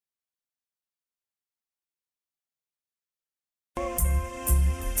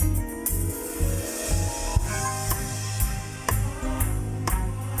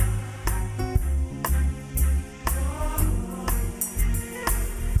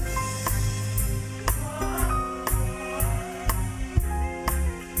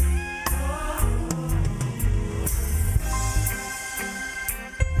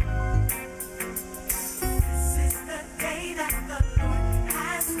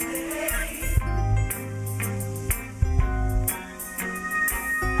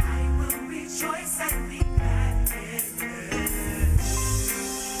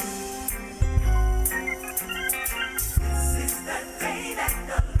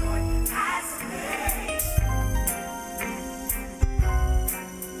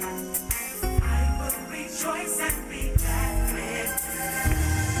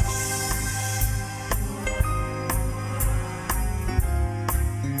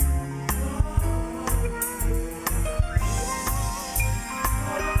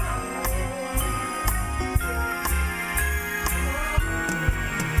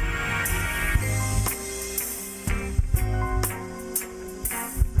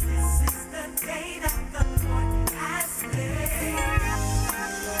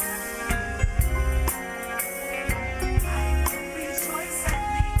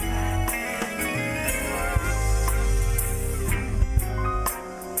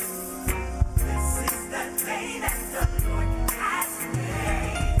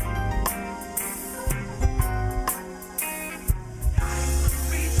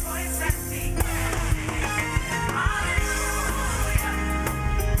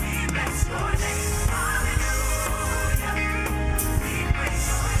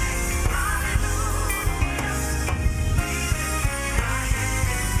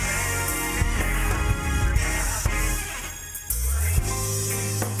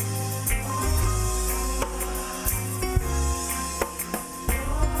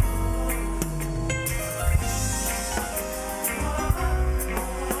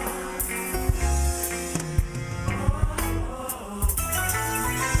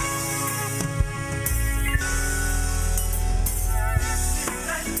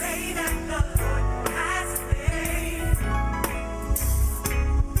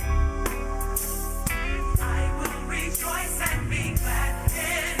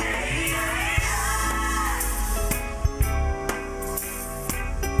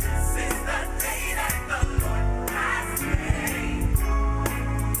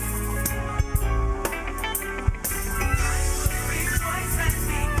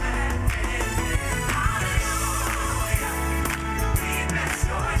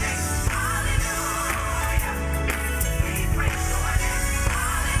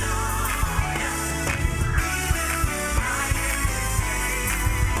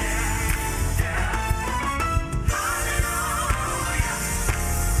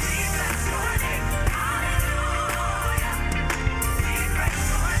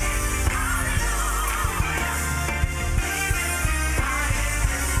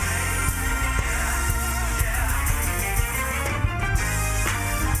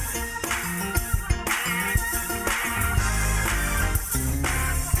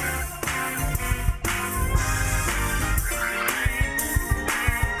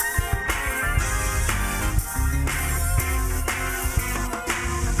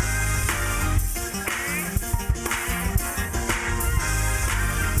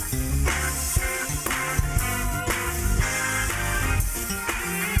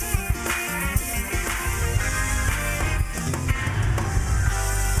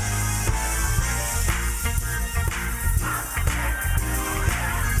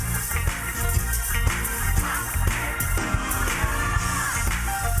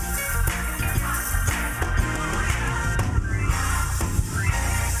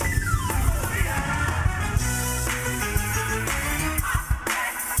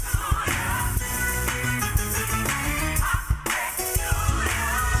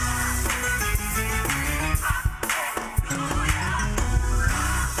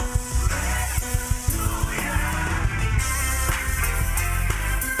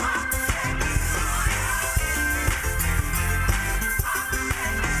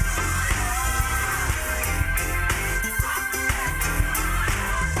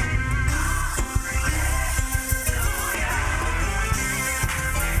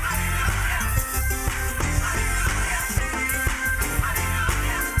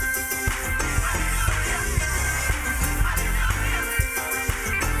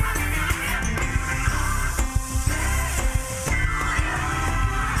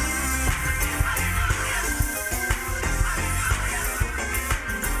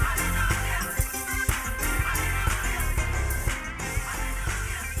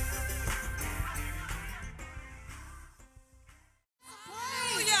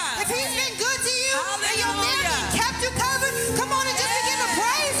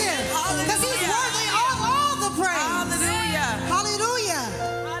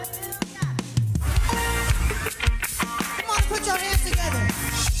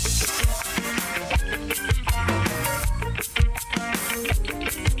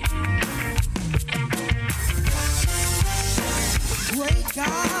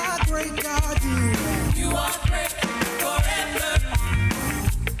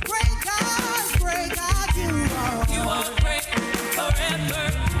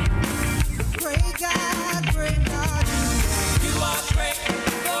great God, great God. You are great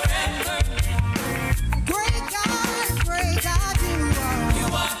forever. Great God, you are. You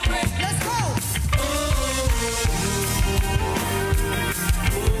are great. Let's go.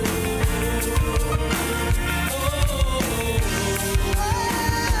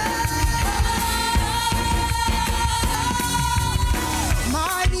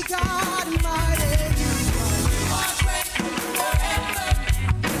 Mighty God, mighty you are great forever.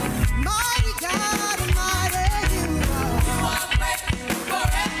 Mighty God, mighty you are. You are great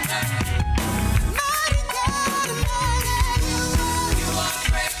forever. Mighty God, mighty you are. You are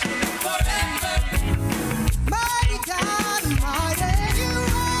great forever. Mighty God, mighty you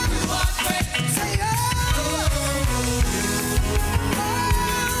are. You are great. Say oh.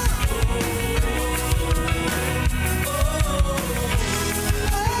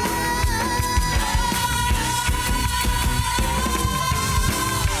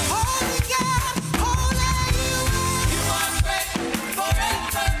 Holy God, holy you are. You are great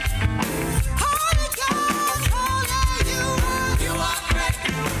forever. Holy God, holy you are. You are great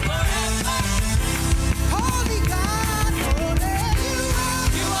forever. Holy God, holy you are.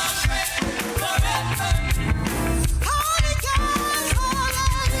 You are great forever. Holy God, holy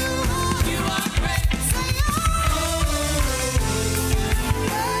you are. You are great. Say oh.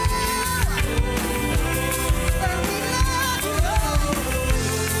 And we love you, Lord.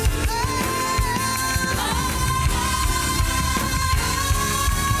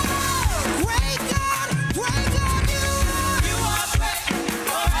 Great God, you are. You are great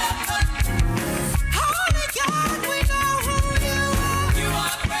forever. Holy God, we know who you are. You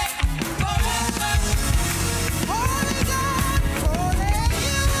are great forever. Holy God, holy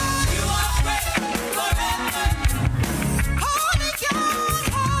you are. You are great forever. Holy God,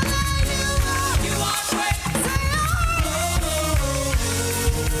 holy you are. You are great. Say oh.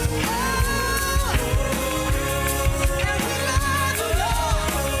 And we love you,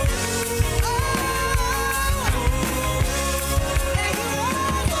 Lord. And you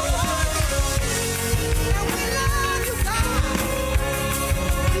are the one. And we love you, God.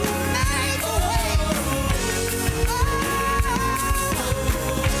 You made the way.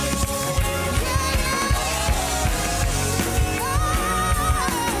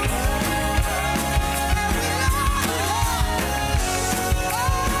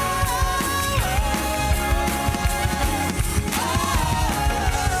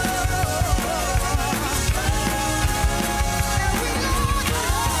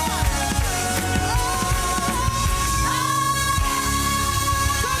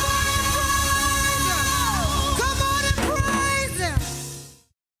 Come on and praise him.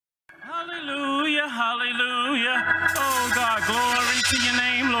 Hallelujah, hallelujah. Oh God, glory to your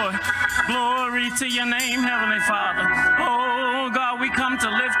name, Lord. Glory to your name, Heavenly Father. Oh God, we come to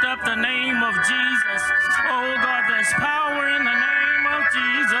lift up the name of Jesus. Oh God, there's power in the name of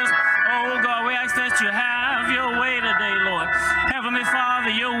Jesus. Oh God, we ask that you have your way today, Lord. Heavenly Father,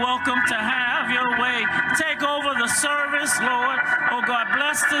 you're welcome to have your way. Take over the service, Lord. Oh God,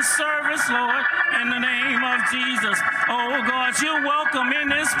 bless this service, Lord, in the name of Jesus. Oh God, you're welcome in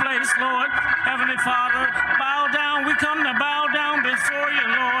this place, Lord. Heavenly Father, bow down. We come to bow down before you,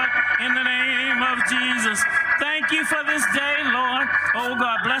 Lord, in the name of Jesus. Thank you for this day, Lord. Oh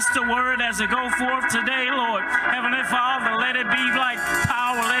God, bless the word as it go forth today, Lord. Heavenly Father, let it be like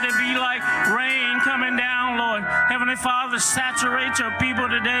power. Let it be like rain coming down, Lord. Heavenly Father, saturate your people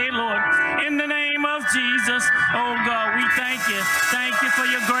today, Lord. In the name of Jesus, oh God, we thank you. Thank you for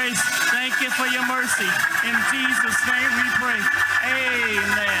your grace. Thank you for your mercy. In Jesus' name we pray.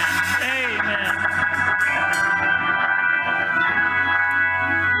 Amen. Amen.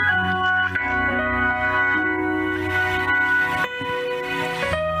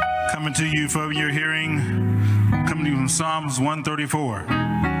 Coming to you from your hearing, coming to you from Psalms 134.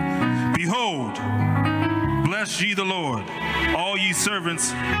 Behold, bless ye the Lord, all ye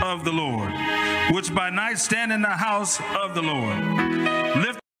servants of the Lord, which by night stand in the house of the Lord.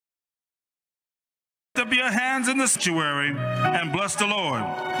 Lift up your hands in the sanctuary and bless the Lord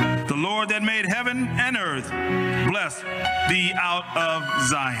that made heaven and earth. Bless thee out of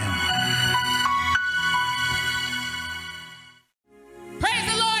Zion. Praise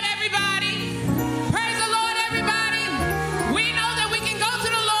the Lord, everybody. Praise the Lord, everybody. We know that we can go to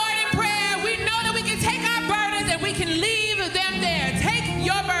the Lord in prayer. We know that we can take our burdens and we can leave them there. Take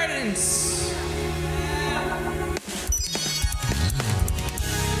your burdens.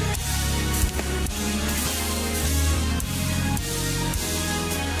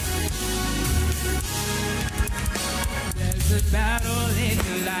 There's a battle in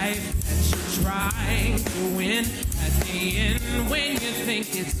your life that you're trying to win. At the end, when you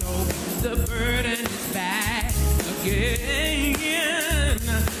think it's over, the burden is back again.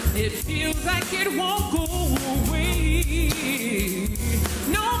 It feels like it won't go away.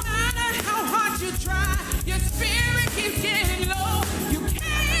 No matter how hard you try, your spirit keeps getting low. You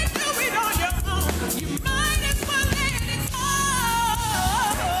can't do it on your own. You might as well let it go.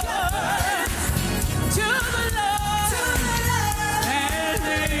 To the Lord, and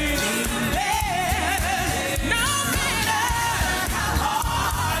leave it there. No matter how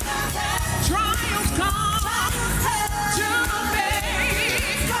hard trials come, to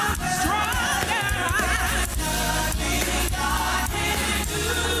be stronger.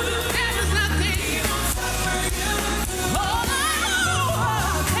 There is nothing.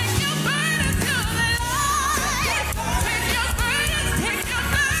 Oh, take your burden to the Lord. Take your burden to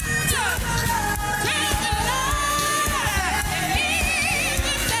the Lord. And leave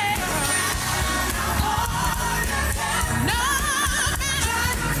it there. No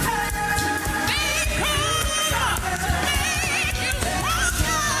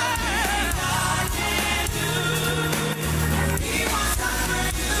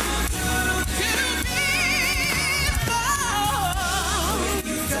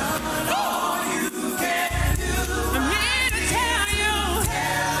I'm here to tell you,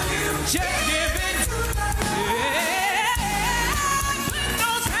 just give it. Yeah. Put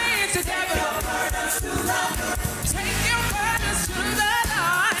those hands together. Take your burdens to the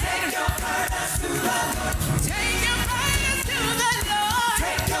Lord. Take your burdens to the Lord. Take your burdens to the Lord.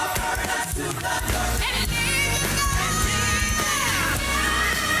 Take your burdens to the Lord. And leave it there.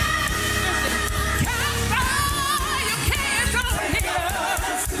 Cast all your cares on Him.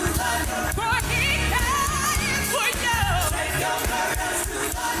 For He cares for you. Take your burdens to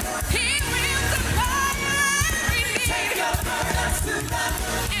the Lord. He will supply every need. Take your burdens to the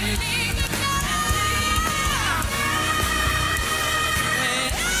Lord. And leave it there.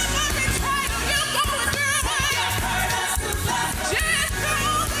 Every trial you're going through, just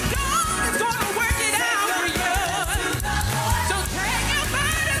know that God is gonna work it out for you. So take your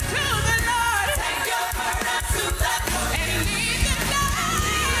burdens to the Lord. Take your burdens to the Lord. And leave it there.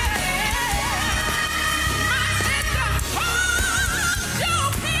 My sister, hold your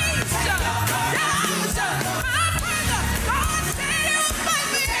peace. My brother, God said He'll fight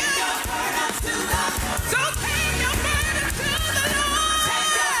for you. So take your burdens to the Lord.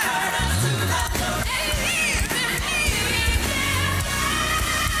 Take your burdens to the Lord. And leave it there.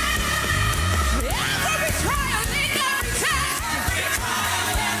 Every trial and every test.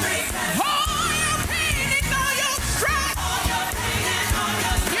 All your pain and all your stress.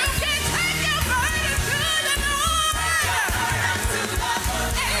 You can take your burdens to the Lord.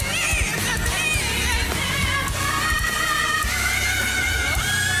 And leave it there.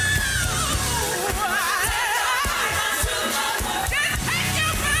 Just take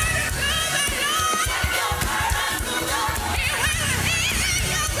your burdens to the Lord. He will hear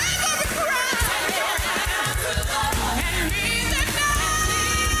your every cry. And leave it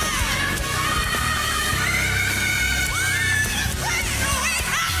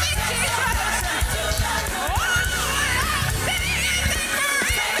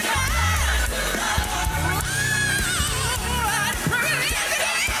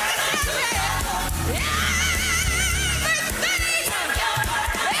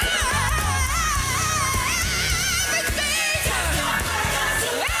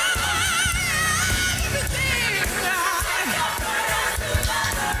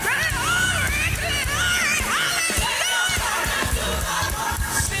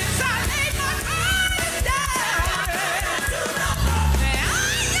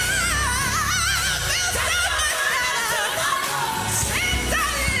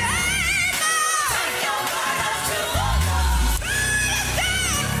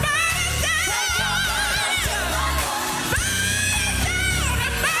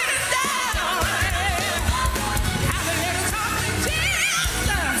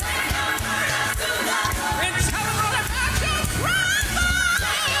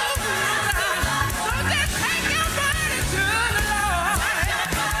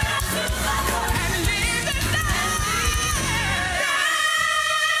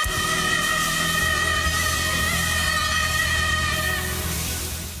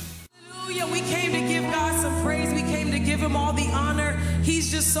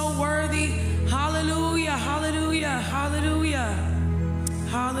so worthy. Hallelujah, hallelujah, hallelujah.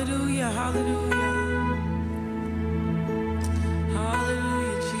 Hallelujah, hallelujah.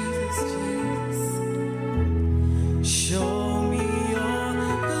 Hallelujah, Jesus, Jesus. Show me your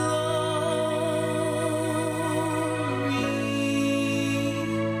glory.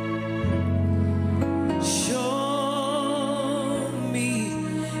 Show me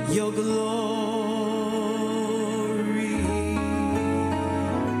your glory.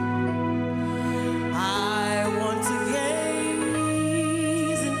 I want to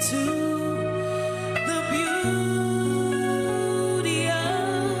gaze into the beauty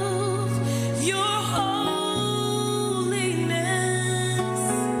of your holiness.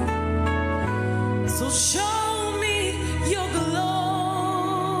 So show me your glory.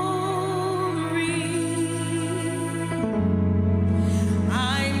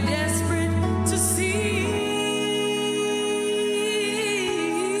 I'm desperate to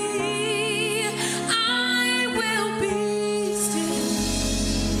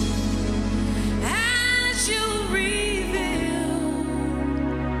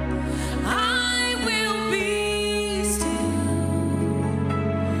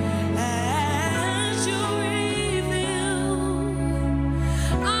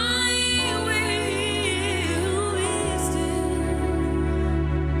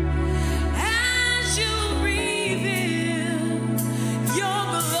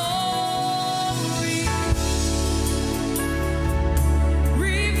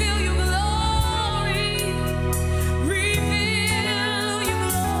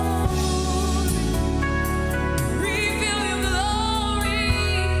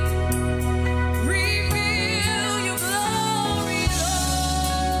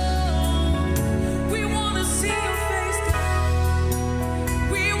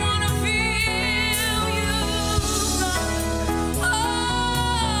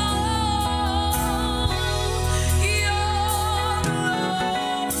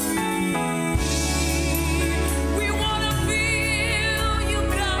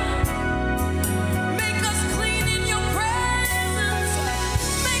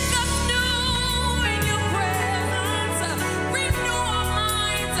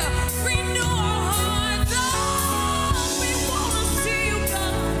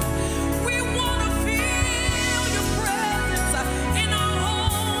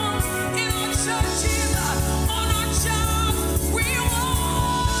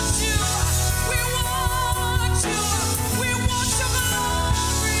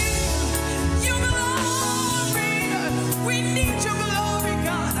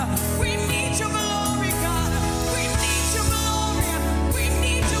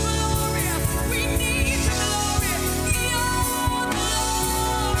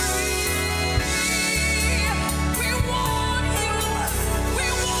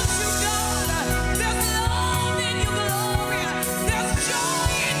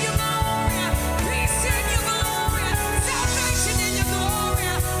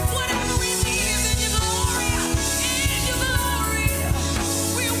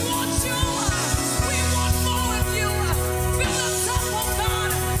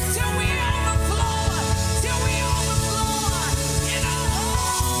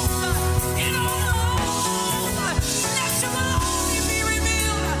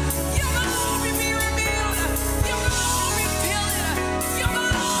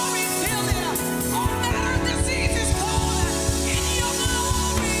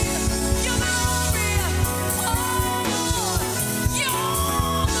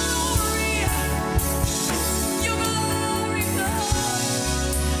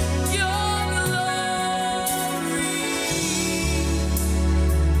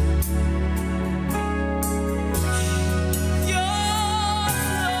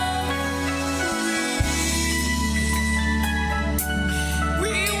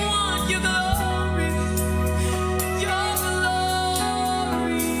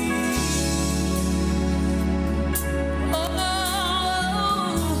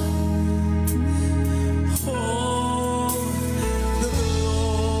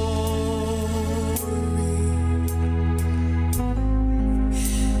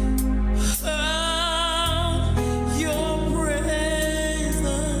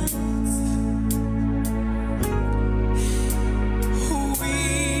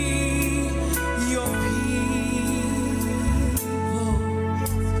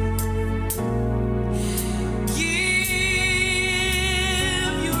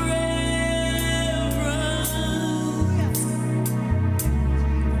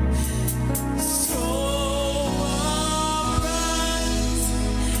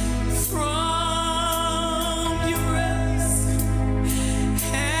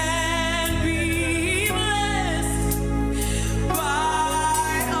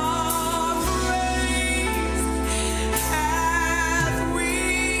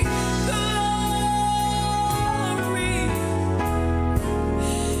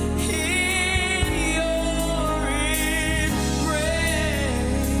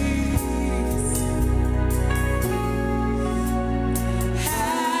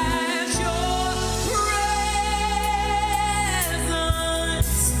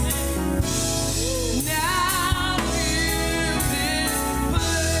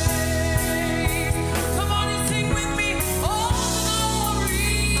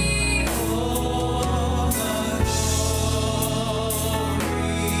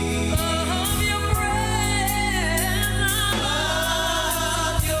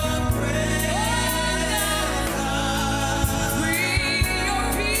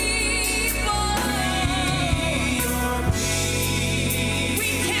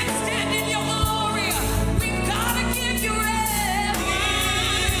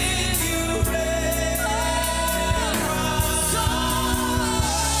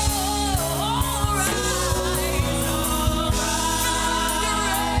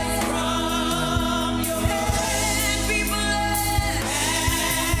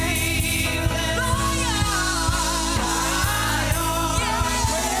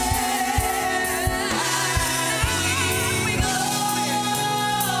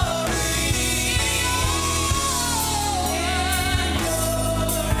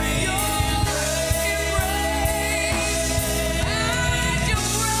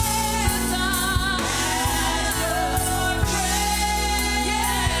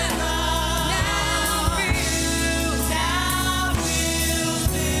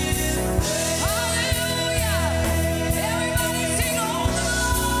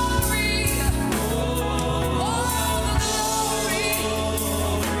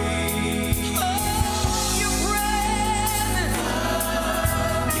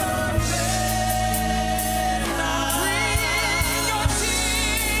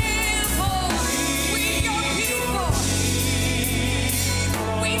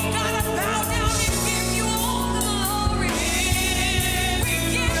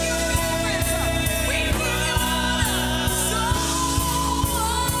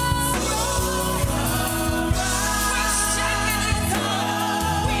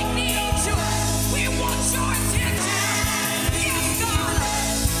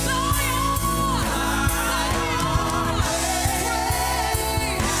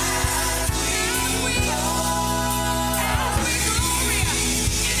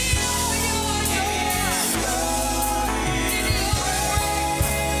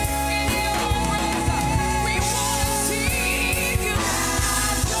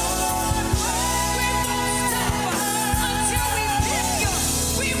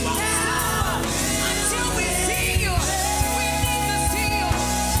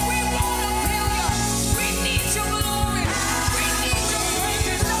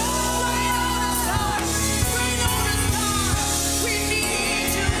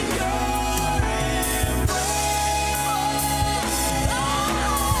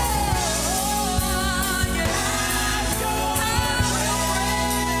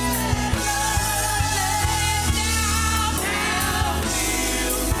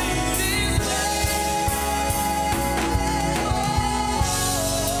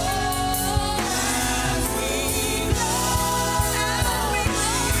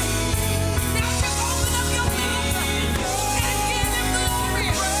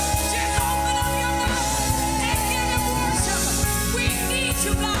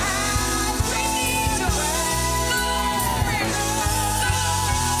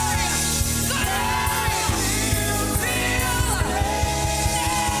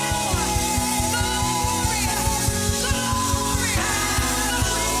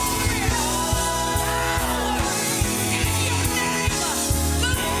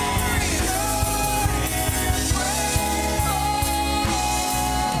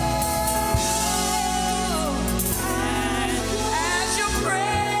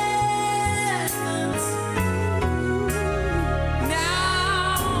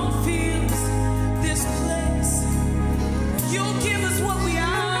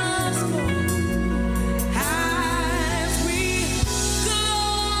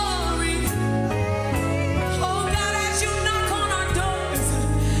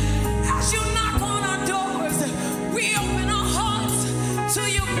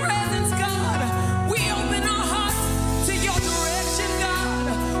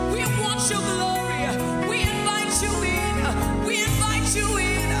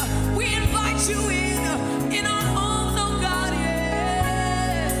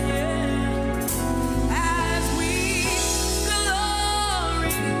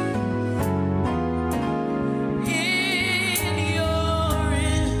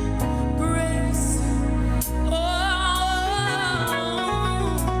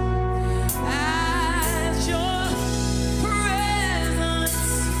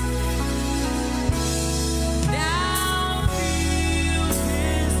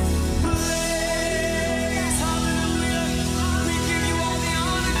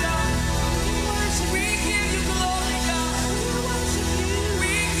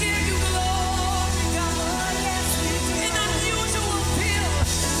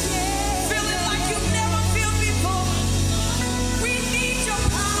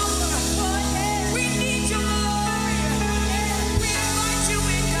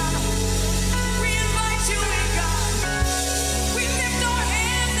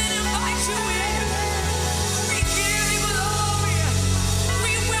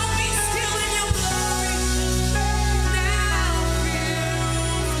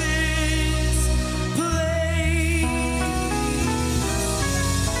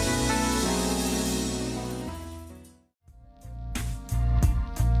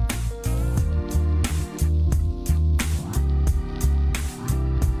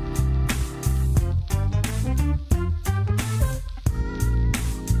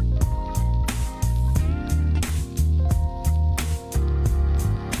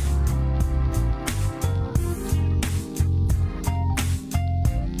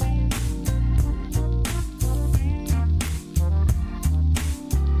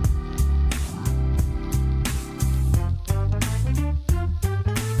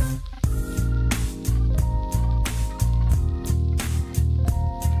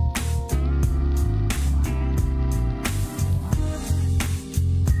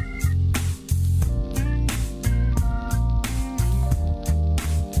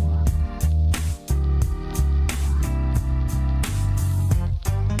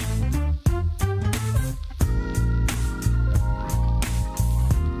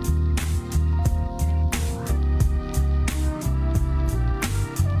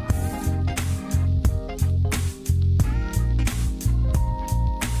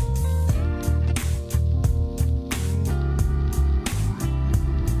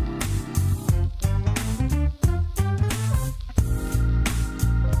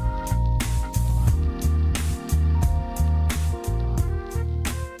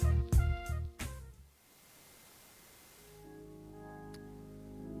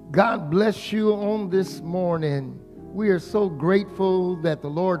God bless you on this morning. We are so grateful that the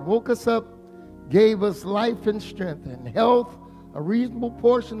Lord woke us up, gave us life and strength and health, a reasonable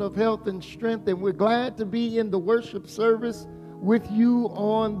portion of health and strength, and we're glad to be in the worship service with you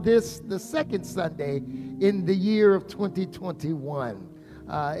on this, the second Sunday in the year of 2021.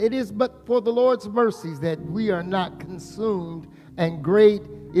 It is but for the Lord's mercies that we are not consumed, and great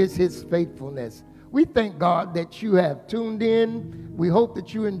is his faithfulness. We thank God that you have tuned in. We hope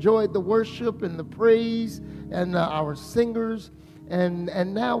that you enjoyed the worship and the praise and our singers. And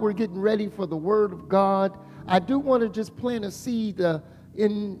now we're getting ready for the Word of God. I do want to just plant a seed before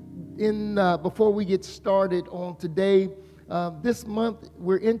we get started on today. This month,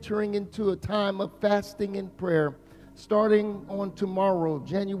 we're entering into a time of fasting and prayer, starting on tomorrow,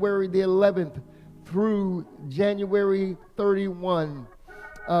 January the 11th, through January 31.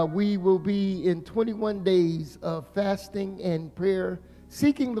 We will be in 21 days of fasting and prayer,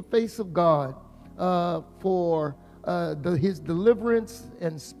 seeking the face of God for his deliverance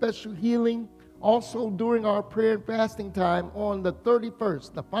and special healing. Also, during our prayer and fasting time on the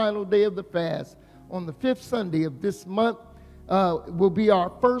 31st, the final day of the fast, on the 5th Sunday of this month, will be our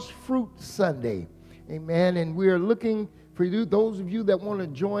First Fruit Sunday. Amen. And we are looking for you, those of you that want to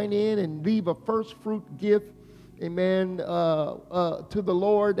join in and leave a first fruit gift, amen, to the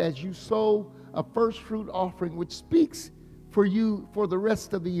Lord as you sow a first fruit offering, which speaks for you for the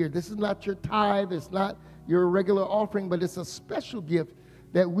rest of the year. This is not your tithe, it's not your regular offering, but it's a special gift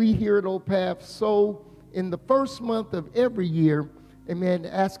that we here at Old Path sow in the first month of every year, amen,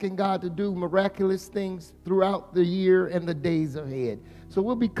 asking God to do miraculous things throughout the year and the days ahead. So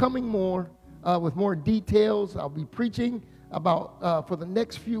we'll be coming more with more details. I'll be preaching about for the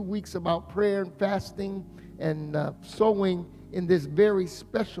next few weeks about prayer and fasting and sowing in this very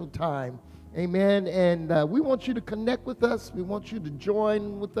special time. Amen. And we want you to connect with us. We want you to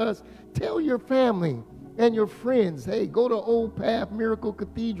join with us. Tell your family and your friends, hey, go to Old Path Miracle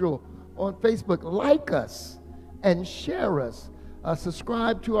Cathedral on Facebook. Like us and share us.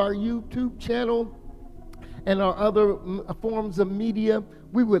 Subscribe to our YouTube channel and our other forms of media.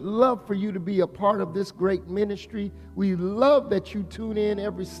 We would love for you to be a part of this great ministry. We love that you tune in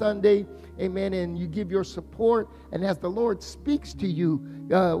every Sunday, amen, and you give your support. And as the Lord speaks to you,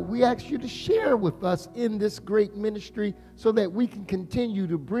 we ask you to share with us in this great ministry so that we can continue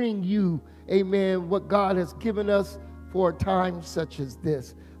to bring you, amen, what God has given us for a time such as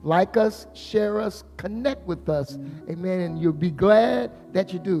this. Like us, share us, connect with us, amen, and you'll be glad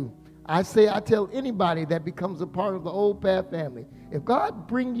that you do. I tell anybody that becomes a part of the Old Path family, if God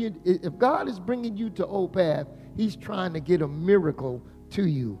is bringing you to Old Path, he's trying to get a miracle to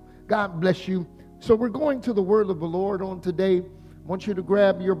you. God bless you. So we're going to the word of the Lord on today. I want you to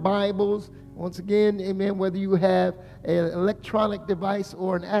grab your Bibles. Once again, amen, whether you have an electronic device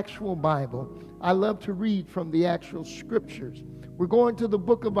or an actual Bible. I love to read from the actual scriptures. We're going to the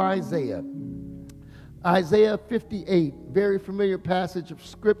book of Isaiah. Isaiah 58, very familiar passage of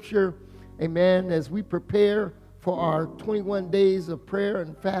scripture, amen, as we prepare for our 21 days of prayer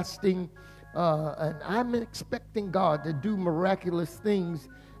and fasting. And I'm expecting God to do miraculous things,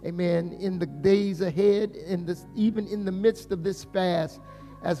 amen, in the days ahead, even in the midst of this fast,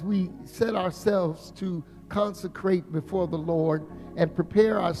 as we set ourselves to consecrate before the Lord and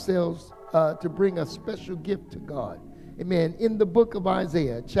prepare ourselves to bring a special gift to God. Amen. In the book of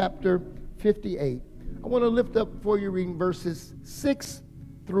Isaiah, chapter 58, I want to lift up for you reading verses 6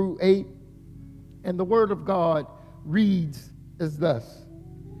 through 8. And the word of God reads as thus: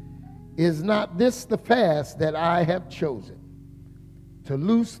 Is not this the fast that I have chosen, to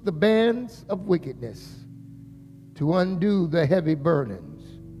loose the bands of wickedness, to undo the heavy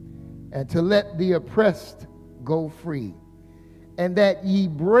burdens, and to let the oppressed go free, and that ye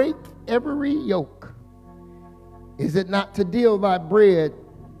break every yoke? Is it not to deal thy bread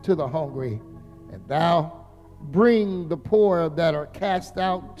to the hungry, and thou bring the poor that are cast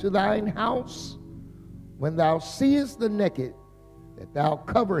out to thine house? When thou seest the naked, that thou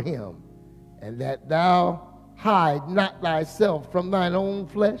cover him, and that thou hide not thyself from thine own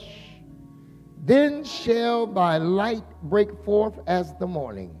flesh? Then shall thy light break forth as the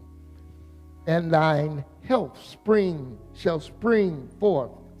morning, and thine health shall spring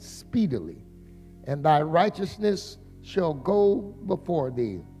forth speedily, and thy righteousness shall go before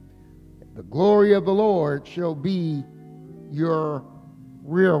thee. The glory of the Lord shall be your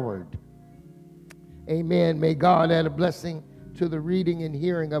rearward. Amen. May God add a blessing to the reading and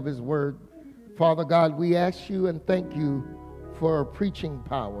hearing of his word. Father God, we ask you and thank you for preaching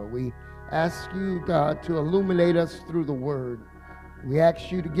power. We ask you, God, to illuminate us through the word. We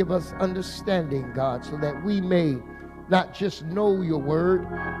ask you to give us understanding, God, so that we may not just know your word,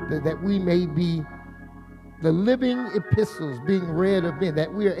 that we may be the living epistles being read of men,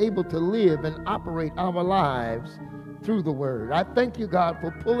 that we are able to live and operate our lives through the word. I thank you, God,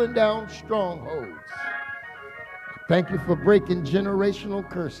 for pulling down strongholds. Thank you for breaking generational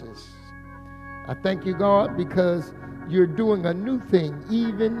curses. I thank you, God, because you're doing a new thing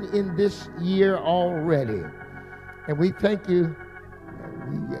even in this year already. And we thank you,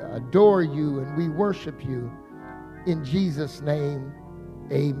 we adore you, and we worship you. In Jesus' name,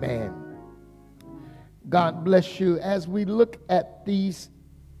 amen. God bless you. As we look at these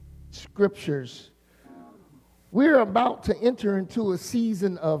scriptures, we're about to enter into a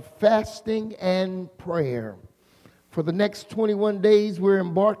season of fasting and prayer. For the next 21 days, we're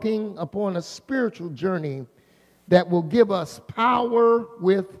embarking upon a spiritual journey that will give us power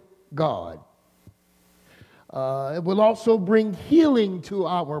with God. It will also bring healing to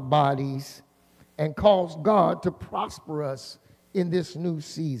our bodies and cause God to prosper us in this new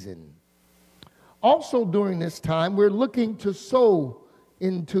season. Also during this time, we're looking to sow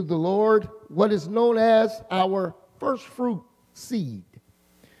into the Lord what is known as our first fruit seed.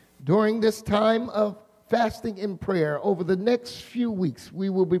 During this time of fasting and prayer, over the next few weeks, we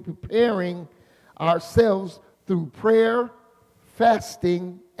will be preparing ourselves through prayer,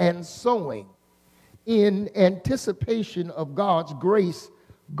 fasting, and sowing in anticipation of God's grace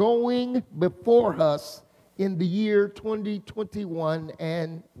going before us in the year 2021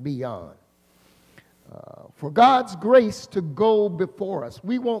 and beyond. For God's grace to go before us.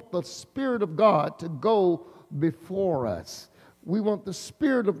 We want the Spirit of God to go before us. We want the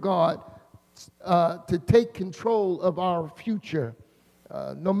Spirit of God to take control of our future,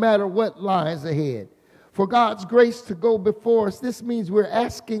 no matter what lies ahead. For God's grace to go before us, this means we're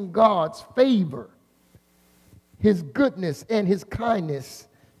asking God's favor, His goodness, and His kindness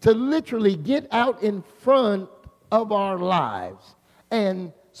to literally get out in front of our lives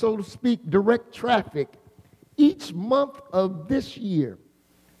and, so to speak, direct traffic each month of this year.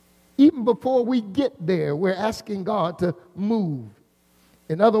 Even before we get there, we're asking God to move.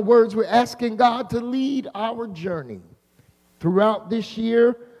 In other words, we're asking God to lead our journey throughout this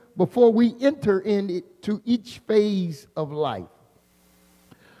year before we enter into each phase of life.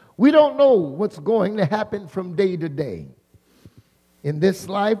 We don't know what's going to happen from day to day in this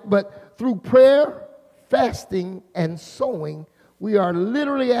life, but through prayer, fasting, and sowing, we are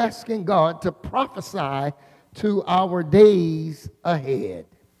literally asking God to prophesy to our days ahead.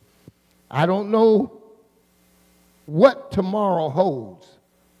 I don't know what tomorrow holds,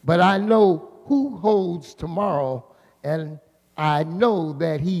 but I know who holds tomorrow, and I know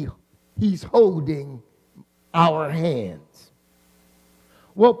that He's holding our hands.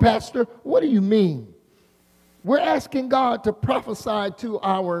 Well, Pastor, what do you mean? We're asking God to prophesy to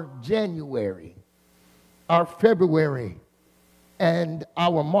our January, our February, and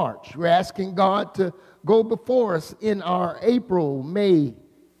our March. We're asking God to go before us in our April, May,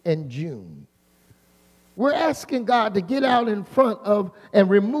 and June. We're asking God to get out in front of and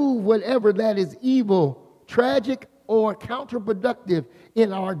remove whatever that is evil, tragic, or counterproductive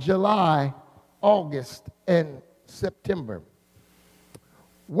in our July, August, and September.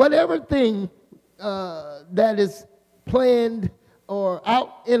 Whatever thing that is planned or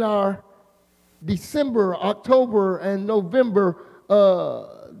out in our December, October, and November,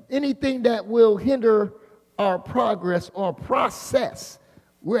 anything that will hinder our progress or process,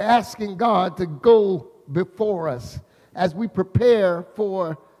 we're asking God to go before us as we prepare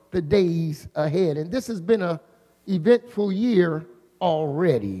for the days ahead. And this has been an eventful year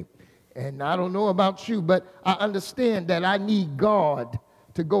already. And I don't know about you, but I understand that I need God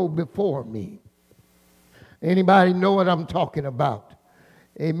to go before me. Anybody know what I'm talking about?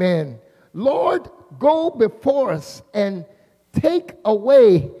 Amen. Lord, go before us and take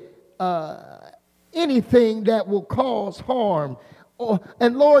away anything that will cause harm.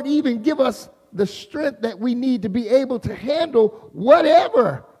 And Lord, even give us the strength that we need to be able to handle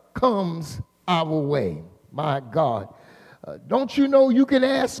whatever comes our way. My God. Don't you know you can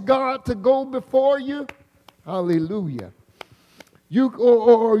ask God to go before you? Hallelujah.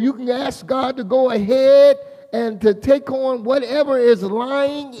 Or you can ask God to go ahead and to take on whatever is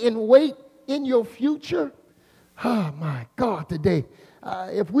lying in wait in your future. Oh, my God, today.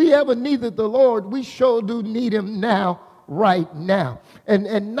 If we ever needed the Lord, we sure do need Him now, right now.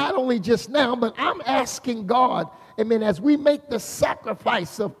 And not only just now, but I'm asking God, amen, as we make the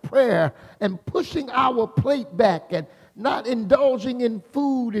sacrifice of prayer and pushing our plate back and not indulging in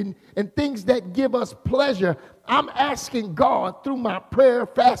food and things that give us pleasure, I'm asking God through my prayer,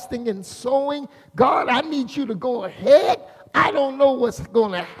 fasting, and sowing, God, I need you to go ahead I don't know what's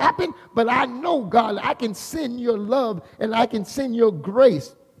going to happen, but I know, God, I can send your love and I can send your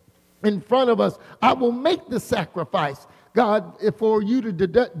grace in front of us. I will make the sacrifice, God, for you to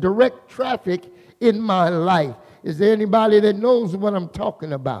direct traffic in my life. Is there anybody that knows what I'm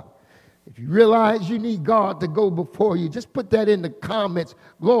talking about? If you realize you need God to go before you, just put that in the comments.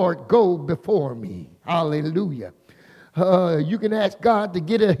 Lord, go before me. Hallelujah. You can ask God to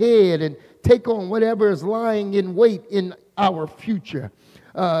get ahead and take on whatever is lying in wait in our future.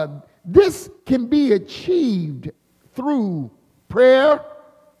 This can be achieved through prayer,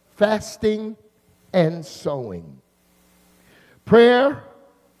 fasting, and sowing. Prayer,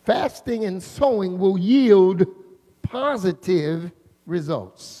 fasting, and sowing will yield positive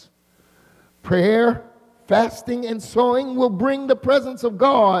results. Prayer, fasting, and sowing will bring the presence of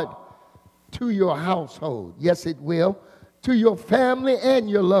God to your household. Yes, it will. To your family and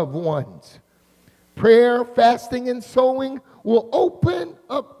your loved ones. Prayer, fasting, and sowing will open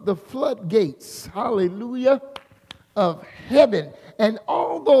up the floodgates, hallelujah, of heaven. And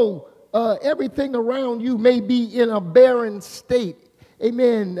although everything around you may be in a barren state,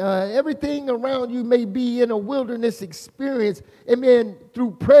 amen, everything around you may be in a wilderness experience, amen,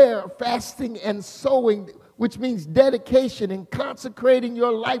 through prayer, fasting, and sowing, which means dedication and consecrating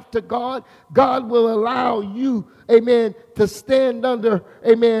your life to God, God will allow you, amen, to stand under,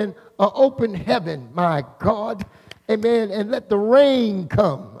 amen, an open heaven, my God, amen, and let the rain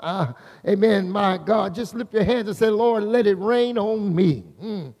come, amen, my God. Just lift your hands and say, Lord, let it rain on me.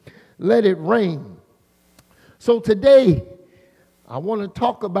 Let it rain. So today, I want to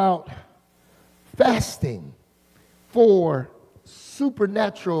talk about fasting for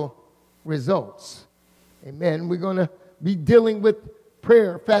supernatural results. Amen. We're going to be dealing with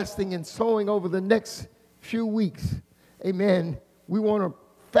prayer, fasting, and sowing over the next few weeks. Amen. We want to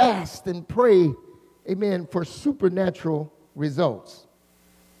fast and pray, amen, for supernatural results.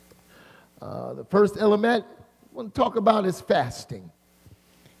 The first element I want to talk about is fasting.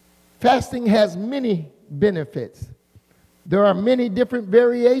 Fasting has many benefits. There are many different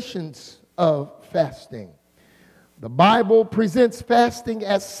variations of fasting. The Bible presents fasting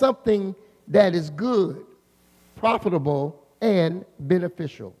as something that is good, profitable, and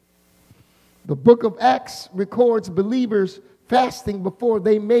beneficial. The book of Acts records believers fasting before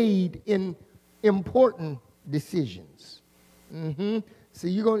they made important decisions. So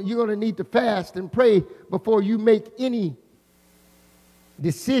you're going to need to fast and pray before you make any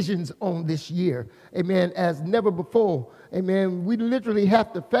decisions on this year, amen, as never before. Amen. We literally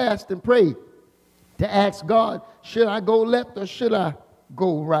have to fast and pray to ask God, should I go left or should I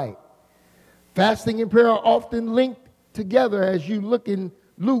go right? Fasting and prayer are often linked together as you look in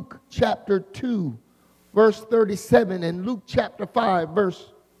Luke chapter 2, verse 37, and Luke chapter 5,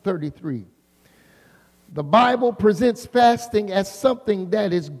 verse 33. The Bible presents fasting as something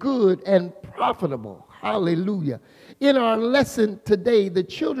that is good and profitable. Hallelujah. In our lesson today, the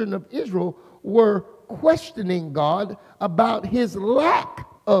children of Israel were questioning God about his lack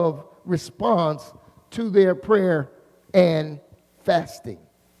of response to their prayer and fasting.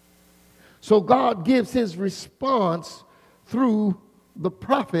 So God gives his response through the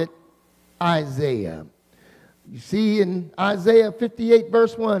prophet Isaiah. You see in Isaiah 58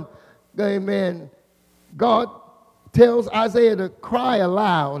 verse 1, amen, God tells Isaiah to cry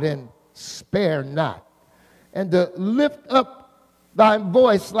aloud and spare not, and to lift up thy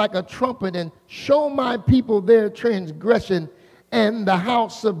voice like a trumpet, and show my people their transgression, and the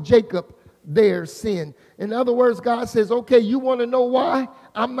house of Jacob their sin. In other words, God says, okay, you want to know why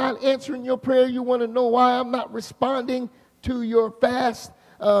I'm not answering your prayer? You want to know why I'm not responding to your fast?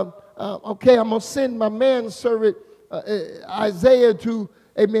 Okay, I'm going to send my manservant Isaiah to,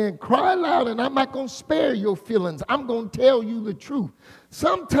 amen, cry loud, and I'm not going to spare your feelings. I'm going to tell you the truth.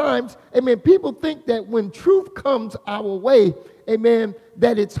 Sometimes, amen, people think that when truth comes our way, amen,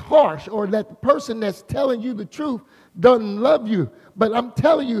 that it's harsh, or that the person that's telling you the truth doesn't love you. But I'm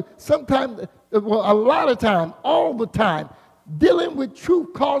telling you, sometimes, well, a lot of time, all the time, dealing with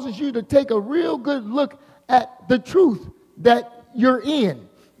truth causes you to take a real good look at the truth that you're in.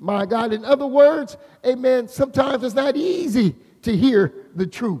 My God, in other words, amen, sometimes it's not easy to hear the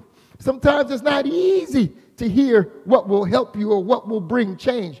truth. Sometimes it's not easy to hear what will help you or what will bring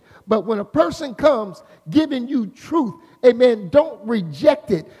change. But when a person comes giving you truth, amen, don't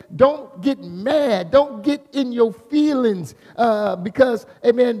reject it. Don't get mad. Don't get in your feelings because,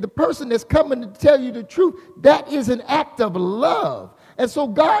 amen, the person that's coming to tell you the truth, that is an act of love. And so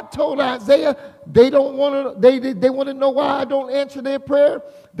God told Isaiah, they want to know why I don't answer their prayer.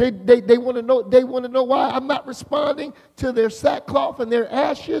 They want to know why I'm not responding to their sackcloth and their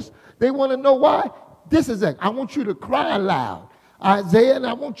ashes. They want to know why. This is it. I want you to cry aloud, Isaiah, and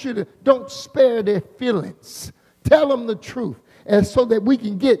I want you to don't spare their feelings. Tell them the truth, and so that we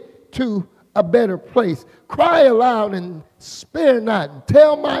can get to a better place. Cry aloud and spare not.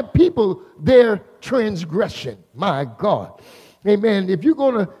 Tell my people their transgression. My God. Amen. If you're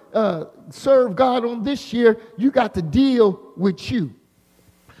going to serve God on this year, you got to deal with you.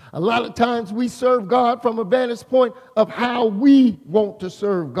 A lot of times we serve God from a vantage point of how we want to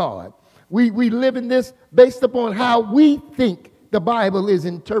serve God. We live in this based upon how we think the Bible is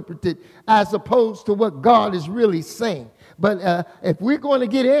interpreted as opposed to what God is really saying. But if we're going to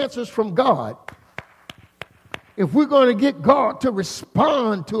get answers from God, if we're going to get God to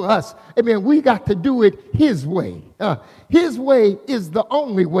respond to us, we got to do it His way. His way is the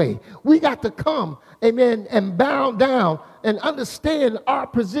only way. We got to come, and bow down and understand our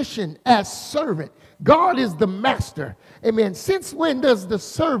position as servant. God is the master. Amen. Since when does the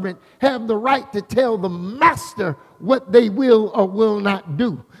servant have the right to tell the master what they will or will not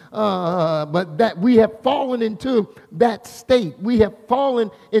do? But that we have fallen into that state. We have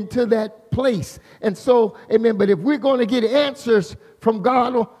fallen into that place. And so, but if we're going to get answers from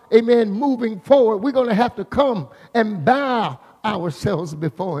God, moving forward, we're going to have to come and bow ourselves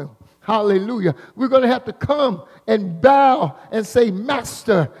before Him. Hallelujah. We're going to have to come and bow and say,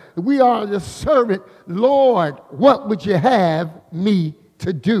 Master, we are the servant. Lord, what would you have me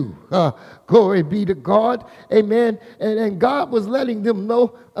to do? Glory be to God. Amen. And God was letting them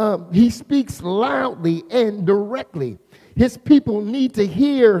know He speaks loudly and directly. His people need to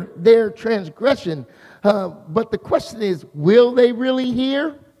hear their transgression. But the question is, will they really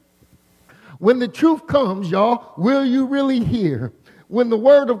hear? When the truth comes, y'all, will you really hear? When the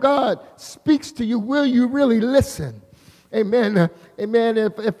word of God speaks to you, will you really listen? Amen. Amen.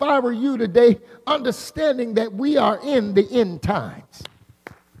 If I were you today, understanding that we are in the end times.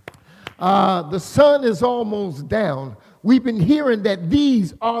 The sun is almost down. We've been hearing that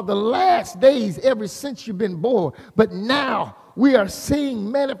these are the last days ever since you've been born. But now we are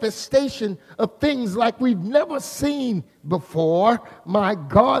seeing manifestation of things like we've never seen before. My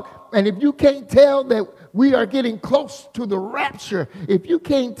God. And if you can't tell that we are getting close to the rapture, if you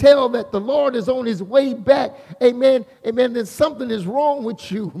can't tell that the Lord is on His way back, amen, then something is wrong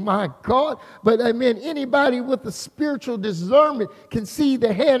with you, my God. But anybody with a spiritual discernment can see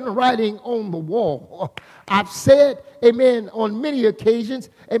the handwriting on the wall. I've said, on many occasions,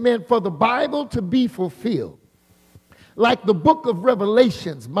 for the Bible to be fulfilled. Like the book of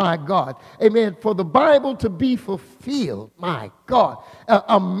Revelations, my God. For the Bible to be fulfilled, my God.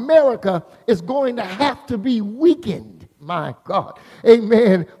 America is going to have to be weakened, my God.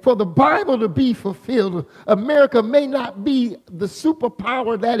 For the Bible to be fulfilled, America may not be the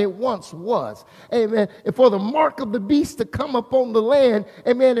superpower that it once was. And for the mark of the beast to come upon the land,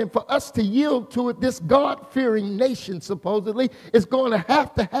 and for us to yield to it, this God-fearing nation, supposedly, is going to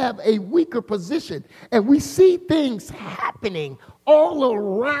have a weaker position. And we see things happening all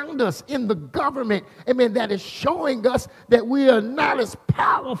around us in the government, that is showing us that we are not as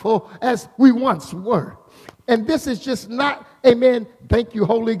powerful as we once were. And this is just not, thank you,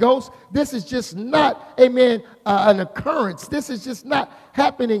 Holy Ghost. This is just not, an occurrence. This is just not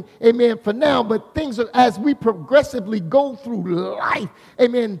happening, for now. But things are, as we progressively go through life,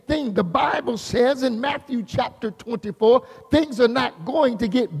 the Bible says in Matthew chapter 24, things are not going to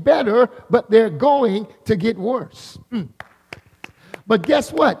get better, but they're going to get worse. But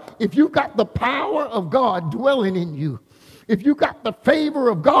guess what? If you got the power of God dwelling in you, if you got the favor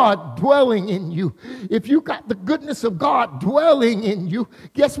of God dwelling in you, if you got the goodness of God dwelling in you,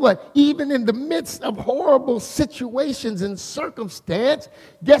 guess what? Even in the midst of horrible situations and circumstance,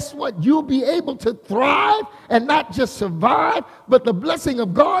 guess what? You'll be able to thrive and not just survive, but the blessing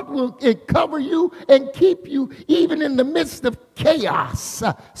of God will cover you and keep you even in the midst of chaos.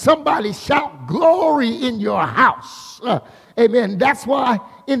 Somebody shout glory in your house. Amen. That's why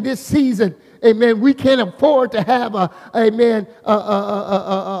in this season, we can't afford to have a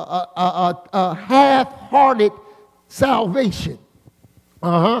half-hearted salvation.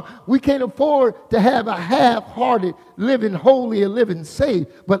 We can't afford to have a half-hearted living holy and living saved,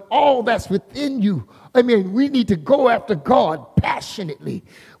 but all that's within you. We need to go after God passionately.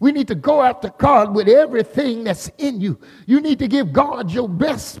 We need to go after God with everything that's in you. You need to give God your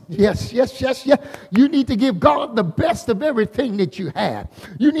best. Yes. You need to give God the best of everything that you have.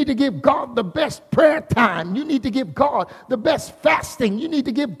 You need to give God the best prayer time. You need to give God the best fasting. You need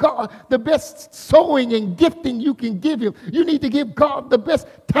to give God the best sowing and gifting you can give Him. You need to give God the best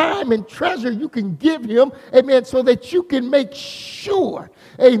time and treasure you can give Him, so that that you can make sure,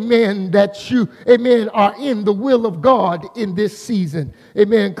 amen, that you, amen, are in the will of God in this season.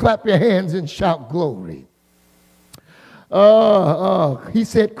 Amen. Clap your hands and shout glory. He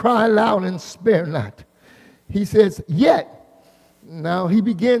said, cry loud and spare not. He says, yet. Now he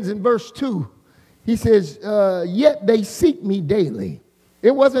begins in verse 2. He says, yet they seek me daily.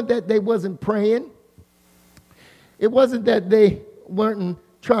 It wasn't that they wasn't praying. It wasn't that they weren't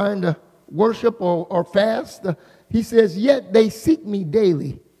trying to worship or fast. He says, yet they seek me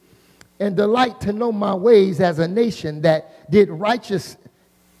daily and delight to know my ways as a nation that did righteous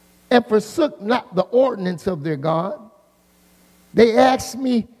and forsook not the ordinance of their God. They ask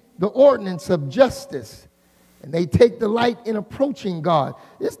me the ordinance of justice, and they take delight in approaching God.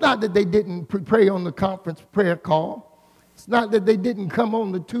 It's not that they didn't pray on the conference prayer call. It's not that they didn't come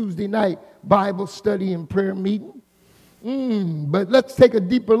on the Tuesday night Bible study and prayer meeting. But let's take a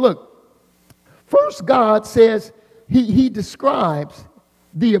deeper look. First, God says he describes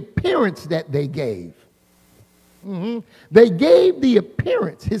the appearance that they gave. They gave the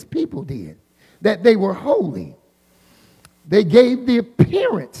appearance, his people did, that they were holy. They gave the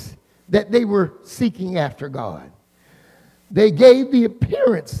appearance that they were seeking after God. They gave the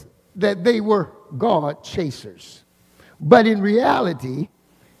appearance that they were God chasers. But in reality,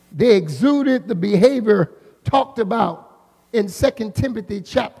 they exuded the behavior talked about in 2 Timothy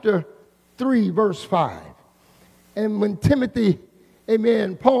chapter 3, verse 5. And when Timothy,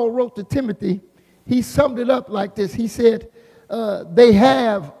 amen, Paul wrote to Timothy, he summed it up like this. He said, they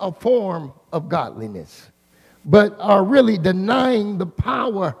have a form of godliness, but are really denying the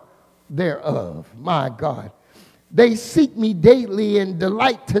power thereof. My God. They seek me daily and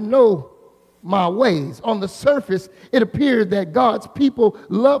delight to know my ways. On the surface, it appeared that God's people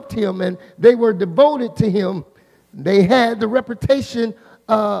loved him and they were devoted to him. They had the reputation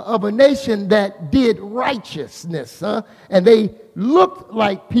of a nation that did righteousness, and they looked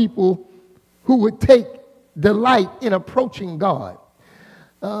like people who would take delight in approaching God.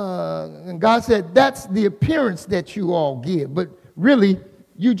 And God said, that's the appearance that you all give, but really,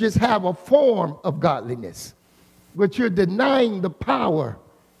 you just have a form of godliness, but you're denying the power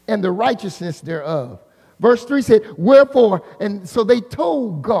and the righteousness thereof. Verse 3 said, wherefore, and so they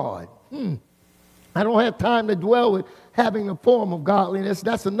told God, I don't have time to dwell with having a form of godliness.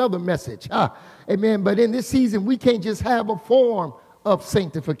 That's another message. Amen. But in this season, we can't just have a form of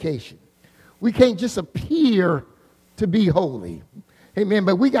sanctification. We can't just appear to be holy. Amen.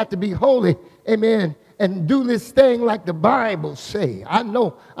 But we got to be holy. Amen. And do this thing like the Bible say. I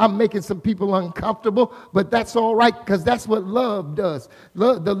know I'm making some people uncomfortable, but that's all right because that's what love does.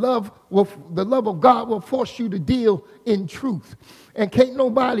 The love of God will force you to deal in truth. And can't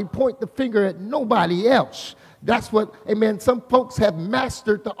nobody point the finger at nobody else. That's what, amen, some folks have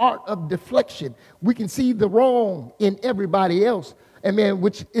mastered the art of deflection. We can see the wrong in everybody else, amen,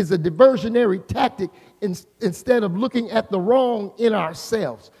 which is a diversionary tactic instead of looking at the wrong in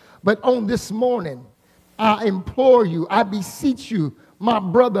ourselves. But on this morning, I implore you, I beseech you, my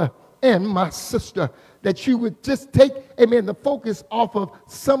brother and my sister, that you would just take, amen, the focus off of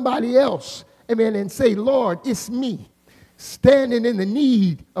somebody else, amen, and say, Lord, it's me standing in the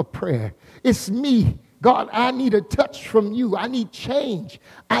need of prayer. It's me. God, I need a touch from you. I need change.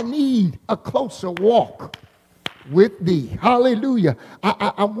 I need a closer walk with thee. Hallelujah.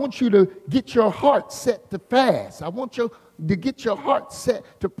 I want you to get your heart set to fast. I want you to get your heart set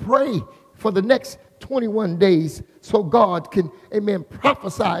to pray for the next 21 days so God can, amen,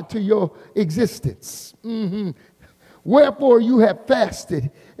 prophesy to your existence. Wherefore you have fasted,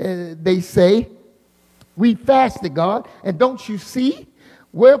 they say. We fasted, God, and don't you see?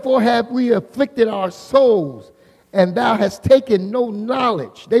 Wherefore have we afflicted our souls, and thou hast taken no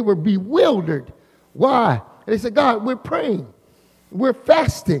knowledge. They were bewildered. Why? They said, God, we're praying. We're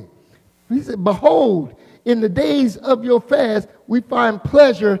fasting. He said, behold, in the days of your fast, we find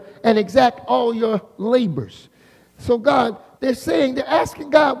pleasure and exact all your labors. So God, they're asking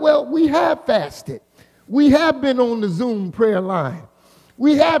God, well, we have fasted. We have been on the Zoom prayer line.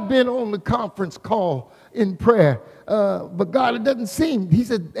 We have been on the conference call in prayer. But God, it doesn't seem. He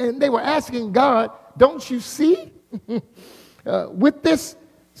said, and they were asking God, don't you see? With this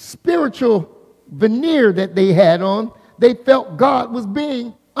spiritual veneer that they had on, they felt God was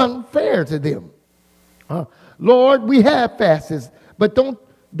being unfair to them. Lord, we have fasts, but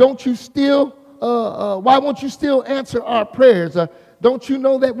don't you still, why won't you still answer our prayers? Don't you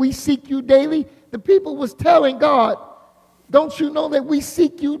know that we seek you daily? The people was telling God, don't you know that we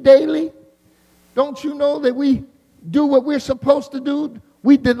seek you daily? Don't you know that we do what we're supposed to do?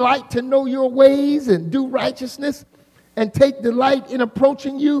 We delight to know your ways and do righteousness and take delight in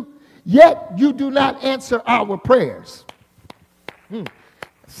approaching you. yet you do not answer our prayers.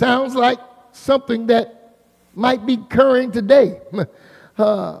 Sounds like something that might be occurring today.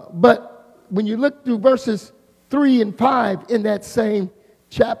 But when you look through verses 3 and 5 in that same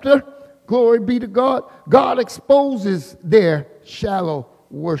chapter, glory be to God, God exposes their shallow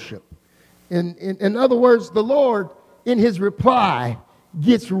worship. In other words, the Lord, in his reply,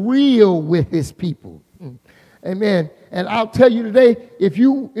 gets real with his people. Amen. And I'll tell you today, if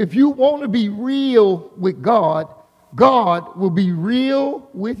you want to be real with God, God will be real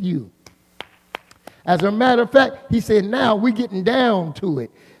with you. As a matter of fact, he said, now we're getting down to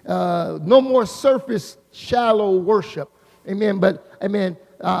it. No more surface, shallow worship. Amen. But, amen,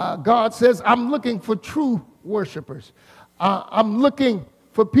 God says, I'm looking for true worshipers. I'm looking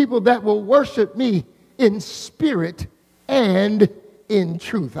for people that will worship me in spirit and in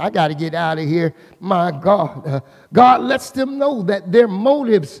truth. I got to get out of here. My God. God lets them know that their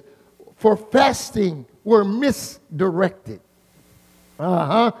motives for fasting were misdirected.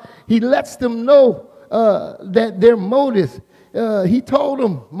 He lets them know that their motives, he told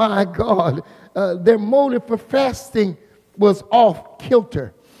them, my God, their motive for fasting was off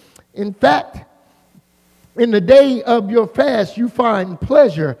kilter. In fact, in the day of your fast, you find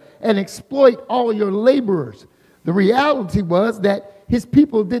pleasure and exploit all your laborers. The reality was that his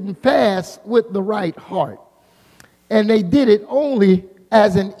people didn't fast with the right heart, and they did it only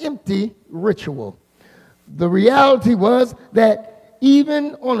as an empty ritual. The reality was that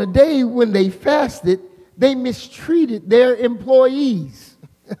even on a day when they fasted, they mistreated their employees.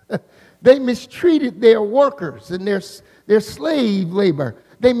 They mistreated their workers and their slave labor.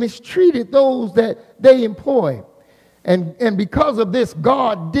 They mistreated those that they employ. And because of this,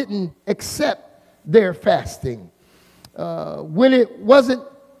 God didn't accept their fasting. When it wasn't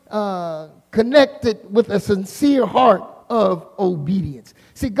connected with a sincere heart of obedience.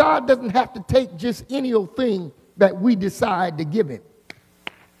 See, God doesn't have to take just any old thing that we decide to give him.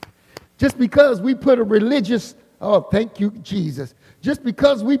 Just because we put a religious, oh, thank you, Jesus. Just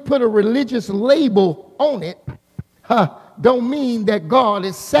because we put a religious label on it, don't mean that God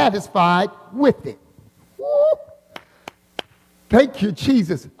is satisfied with it. Woo. Thank you,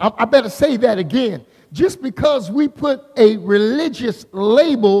 Jesus. I better say that again. Just because we put a religious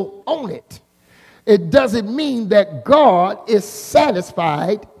label on it, it doesn't mean that God is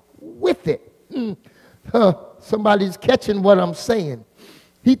satisfied with it. Somebody's catching what I'm saying.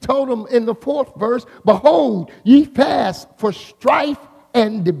 He told them in the 4th verse, behold, ye fast for strife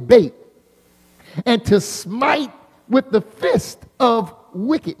and debate, and to smite with the fist of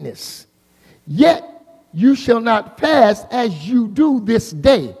wickedness. Yet you shall not fast as you do this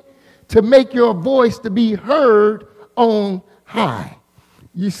day, to make your voice to be heard on high.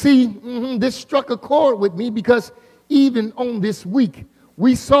 You see, this struck a chord with me because even on this week,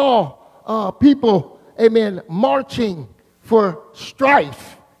 we saw people, amen, marching for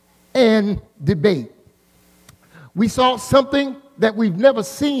strife and debate. We saw something that we've never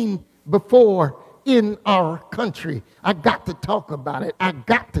seen before in our country. I got to talk about it. I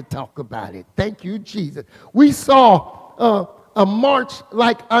got to talk about it. Thank you, Jesus. We saw a march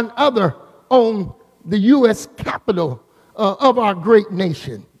like another on the U.S. Capitol of our great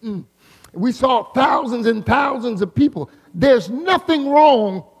nation. We saw thousands and thousands of people. There's nothing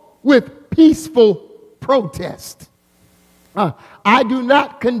wrong with peaceful protest. I do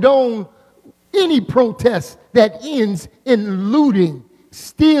not condone any protest that ends in looting,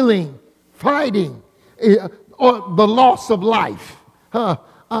 stealing, fighting, or the loss of life.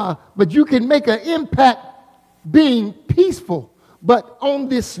 But you can make an impact being peaceful. But on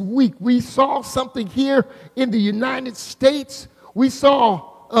this week, we saw something here in the United States. We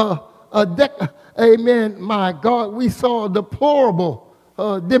saw amen, my God, we saw a deplorable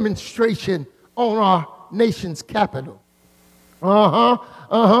demonstration on our nation's capital.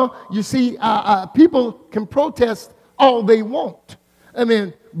 You see, people can protest all they want. I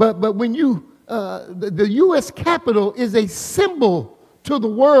mean, but when you, the U.S. Capitol is a symbol to the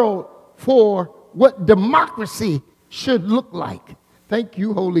world for what democracy should look like. Thank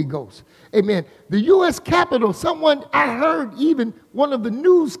you, Holy Ghost. Amen. The U.S. Capitol, I heard even one of the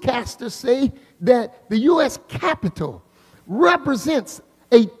newscasters say that the U.S. Capitol represents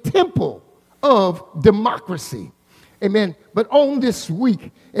a temple of democracy. Amen. But on this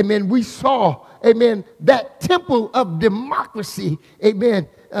week, amen, we saw, amen, that temple of democracy, amen,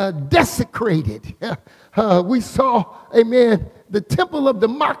 desecrated. We saw, amen, the temple of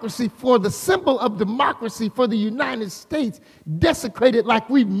democracy, for the symbol of democracy for the United States, desecrated like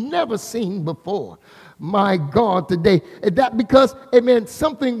we've never seen before. My God, today. That because, amen,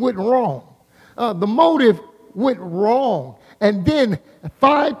 something went wrong. The motive went wrong. And then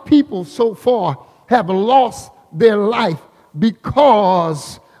 5 people so far have lost their life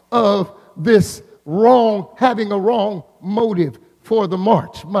because of this having a wrong motive for the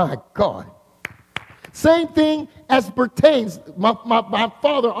march. My God. Same thing as pertains. My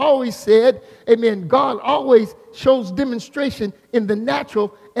father always said, amen, God always shows demonstration in the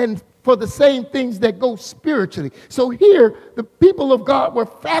natural and for the same things that go spiritually. So here, the people of God were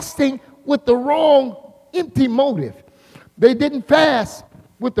fasting with the wrong, empty motive. They didn't fast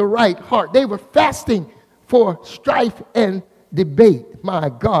with the right heart. They were fasting for strife and debate. My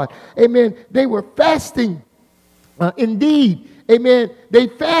God. Amen. They were fasting indeed. Amen. They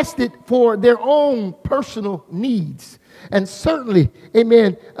fasted for their own personal needs. And certainly,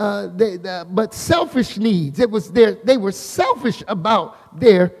 amen, but selfish needs. They were selfish about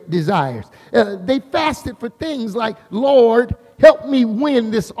their desires. They fasted for things like, Lord, help me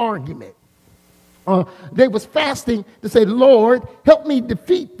win this argument. They was fasting to say, Lord, help me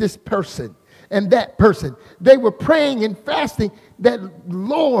defeat this person and that person. They were praying and fasting that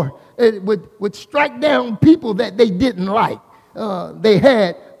Lord would strike down people that they didn't like. They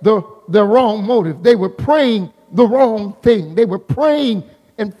had the wrong motive. They were praying the wrong thing. They were praying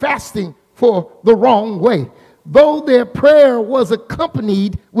and fasting for the wrong way. Though their prayer was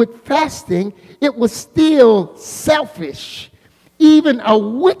accompanied with fasting, it was still selfish, even a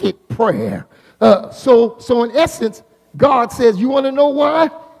wicked prayer. So in essence, God says, you want to know why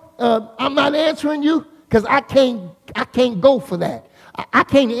I'm not answering you? Because I can't go for that. I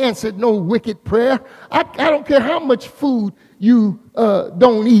can't answer no wicked prayer. I don't care how much food you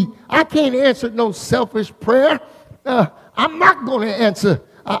don't eat. I can't answer no selfish prayer. I'm not going to answer.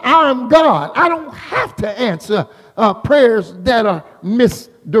 I am God. I don't have to answer prayers that are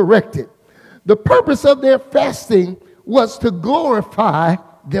misdirected. The purpose of their fasting was to glorify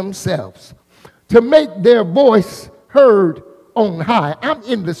themselves, to make their voice heard on high. I'm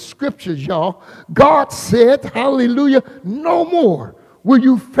in the scriptures, y'all. God said, hallelujah, no more will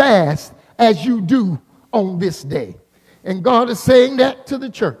you fast as you do on this day. And God is saying that to the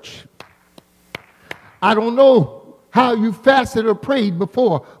church. I don't know how you fasted or prayed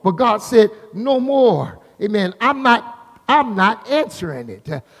before, but God said, no more. Amen. I'm not answering it.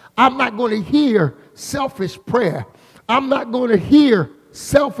 I'm not going to hear selfish prayer. I'm not going to hear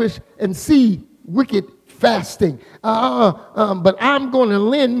selfish and see wicked fasting. But I'm going to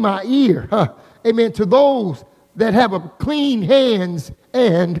lend my ear, amen, to those that have a clean hands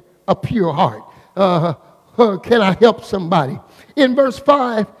and a pure heart. Can I help somebody? In verse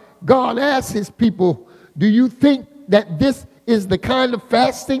 5, God asks his people, do you think that this is the kind of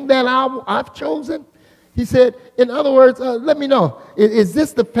fasting that I've chosen? He said, in other words, let me know, is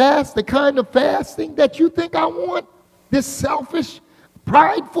this the kind of fasting that you think I want? This selfish,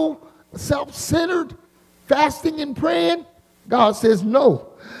 prideful, self-centered fasting and praying? God says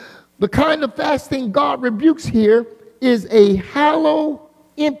no. The kind of fasting God rebukes here is a hollow,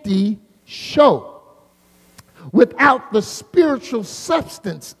 empty show without the spiritual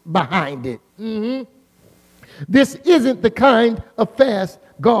substance behind it. This isn't the kind of fast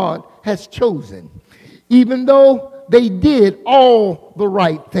God has chosen. Even though they did all the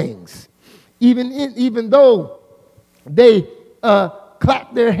right things, even though they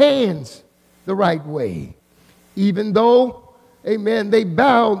clapped their hands the right way, even though, amen, they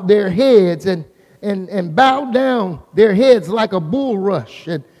bowed their heads and bowed down their heads like a bulrush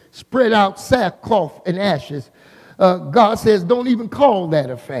and spread out sackcloth and ashes, God says, don't even call that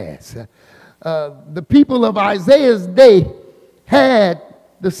a fast. The people of Isaiah's day had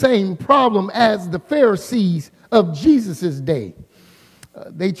the same problem as the Pharisees of Jesus' day.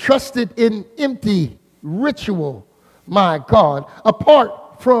 They trusted in empty ritual, my God,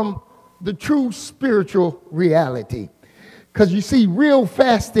 apart from the true spiritual reality. Because you see, real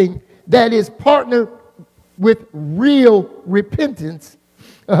fasting that is partnered with real repentance,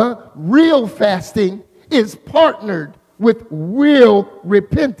 real fasting is partnered with real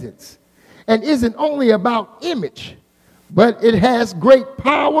repentance and isn't only about image, but it has great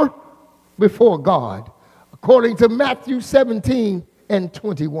power before God. According to Matthew 17 and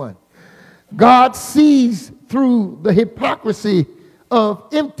 21, God sees through the hypocrisy of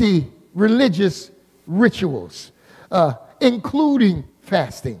empty religious rituals, including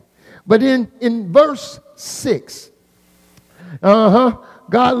fasting. But in verse 6,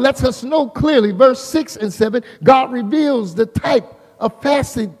 God lets us know clearly, verse 6 and 7, God reveals the type of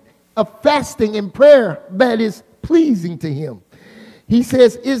fasting and prayer that is pleasing to him. He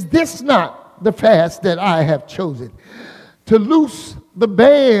says, is this not the fast that I have chosen? To loose the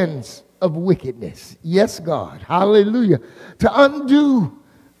bands of wickedness. Yes, God. Hallelujah. To undo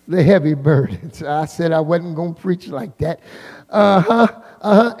the heavy burdens. I said I wasn't going to preach like that.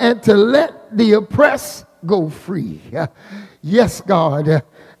 And to let the oppressed go free. Yes, God.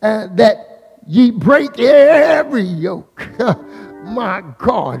 That ye break every yoke. My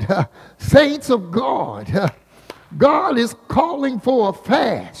God. Saints of God. God is calling for a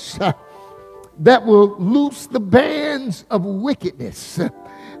fast that will loose the bands of wickedness.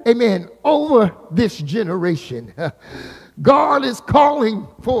 Amen. Over this generation. God is calling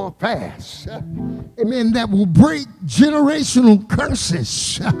for a fast, amen, that will break generational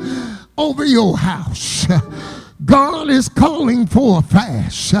curses over your house. God is calling for a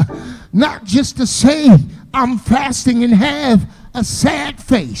fast, not just to say, I'm fasting and have a sad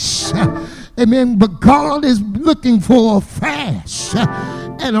face, amen, but God is looking for a fast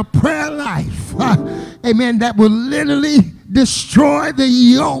and a prayer life, amen, that will literally destroy the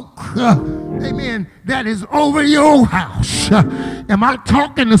yoke, amen, that is over your house. Am I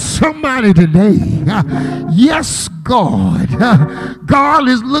talking to somebody today? Yes, God. God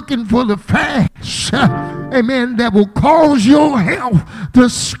is looking for the fast, amen, that will cause your health to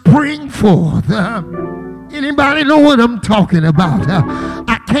spring forth. Anybody know what I'm talking about?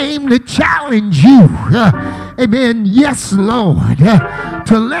 I came to challenge you, amen, yes, Lord,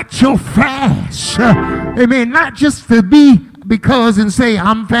 to let your fast, amen, not just to be because and say,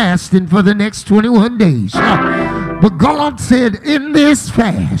 I'm fasting for the next 21 days. But God said, in this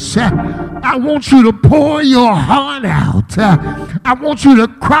fast, I want you to pour your heart out. I want you to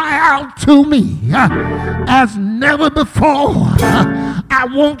cry out to me as never before. I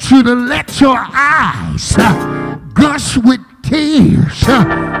want you to let your eyes gush with tears.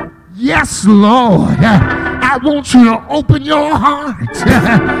 Yes, Lord. I want you to open your heart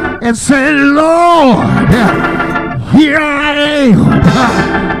and say, Lord, here I am.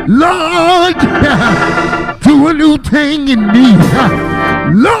 Lord, do a new thing in me.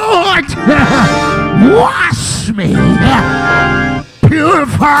 Lord, wash me.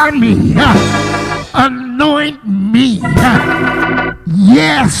 Purify me. Anoint me.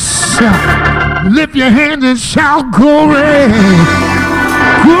 Yes. Lift your hands and shout glory.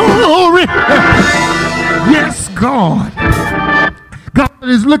 Glory. Yes, God. God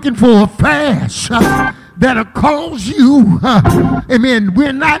is looking for a fast that'll cause you, amen,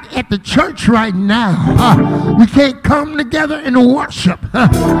 we're not at the church right now. We can't come together and worship.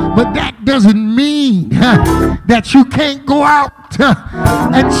 But that doesn't mean that you can't go out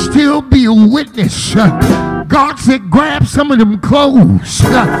and still be a witness. God said, grab some of them clothes,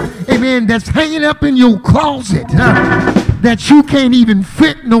 amen, that's hanging up in your closet that you can't even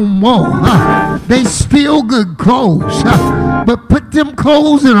fit no more. They still good clothes. But put them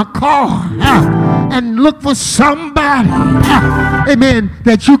clothes in a car and look for somebody, amen,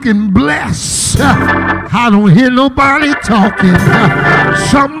 that you can bless. I don't hear nobody talking.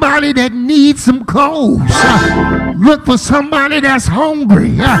 Somebody that needs some clothes. Look for somebody that's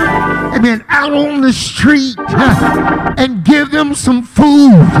hungry, amen, out on the street, and give them some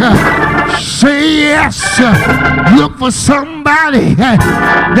food. Say yes. Look for somebody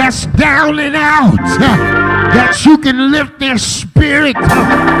that's down and out, that you can lift their spirit,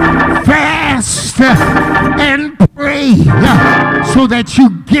 fast and pray, so that you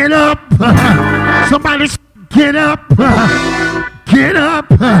get up. Somebody get up. Get up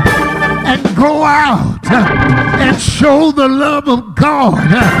and go out and show the love of God,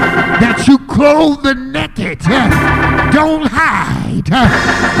 that you clothe the naked. Don't hide.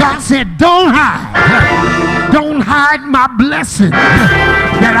 God said, don't hide. Don't hide my blessing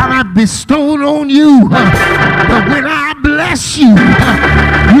that I have bestowed on you. But when I bless you,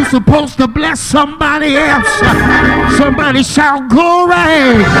 you're supposed to bless somebody else. Somebody shout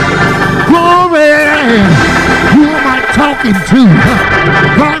glory. Glory. Who am I talking to?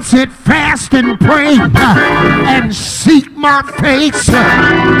 God said, fast and pray and seek my face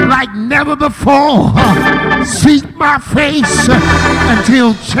like never before. Seek my face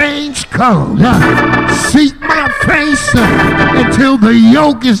until change comes. Seek my face until the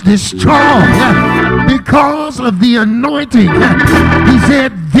yoke is destroyed. Because of the anointing, he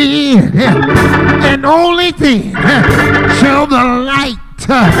said, then and only then shall the light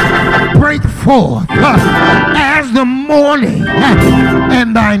break forth as the morning,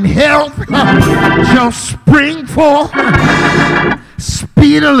 and thine health shall spring forth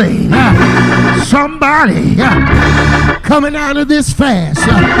speedily. Somebody coming out of this fast,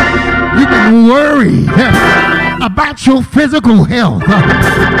 you've been worried about your physical health,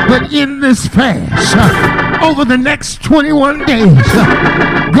 but in this fast, over the next 21 days,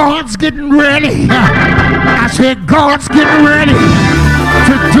 God's getting ready. I said, God's getting ready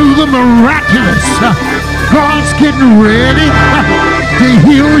to do the miraculous. God's getting ready to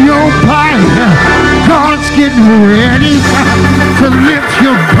heal your body. God's getting ready to lift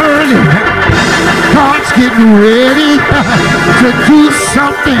your burden. God's getting ready to do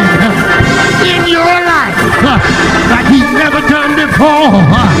something in your life like he's never done before.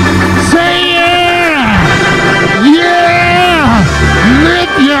 Say yeah! Yeah!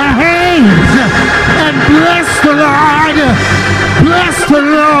 Lift your hands and bless the Lord. Bless the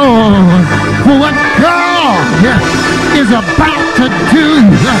Lord for what God is about to do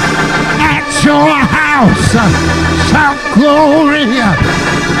at your house. Shout glory!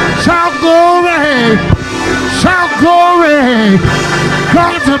 Shout glory! Shout glory!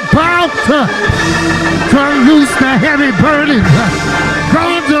 God's about to loose the heavy burden.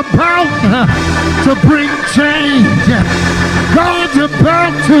 God's about to bring change. God's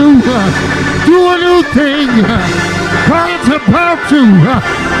about to do a new thing. God's about to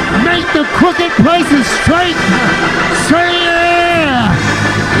make the crooked places straight. Say yeah!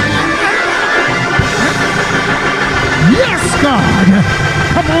 Yes, God!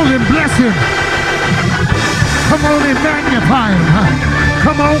 Come on and bless him. Come on and magnify him.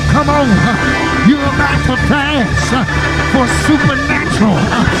 Come on, come on. You're about to fast for supernatural.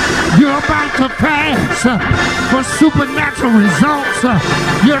 You're about to fast for supernatural results.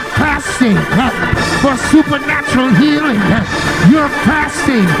 You're fasting for supernatural healing. You're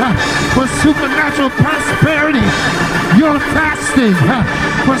fasting for supernatural prosperity. You're fasting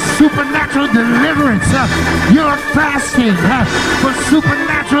for supernatural deliverance. You're fasting for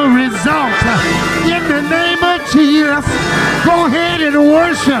supernatural results. In the name of Jesus, go ahead and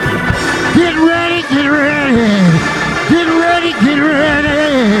worship. Get ready, get ready. Get ready, get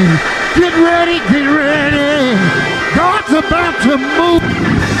ready. Get ready, get ready. God's about to move.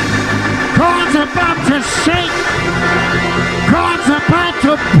 God's about to shake. God's about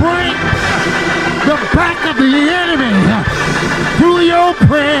to break the back of the enemy through your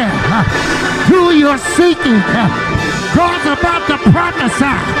prayer, through your seeking. God's about to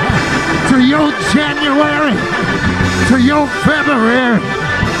prophesy to your January, to your February,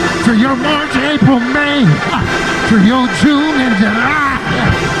 to your March, April, May, to your June and July.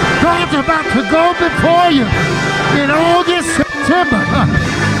 God's about to go before you in August, September,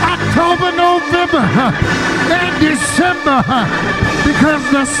 October, November, and December, because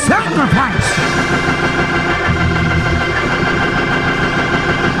the sacrifice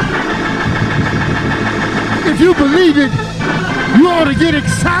if you believe it, you ought to get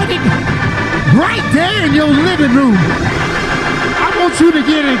excited right there in your living room. I want you to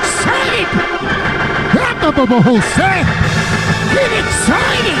get excited. Get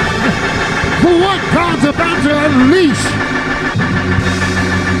excited for what God's about to unleash.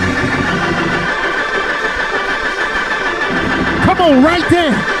 Come on, right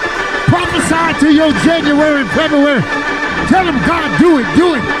there. Prophesy to your January and February. Tell them, God, do it,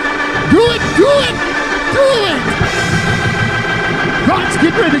 do it. Do it, do it, do it. God's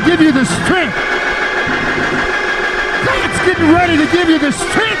getting ready to give you the strength. God's getting ready to give you the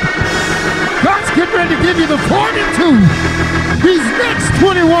strength. God's getting ready to give you the fortitude. These next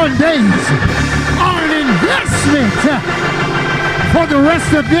 21 days are an investment for the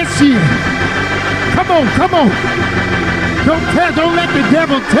rest of this year. Come on, come on. Don't let the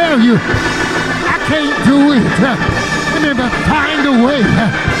devil tell you, I can't do it. Remember, find a way.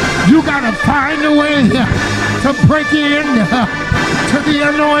 You gotta find a way to break in to the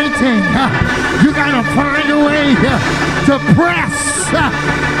anointing. You gotta find a way to press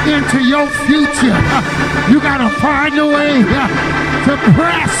into your future. You gotta find a way to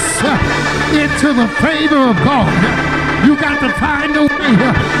press into the favor of God. You got to find a way.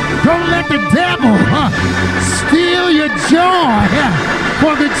 Don't let the devil steal your joy.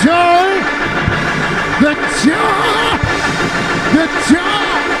 For the joy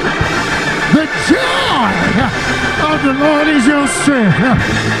of the Lord is your strength.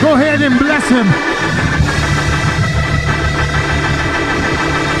 Go ahead and bless him.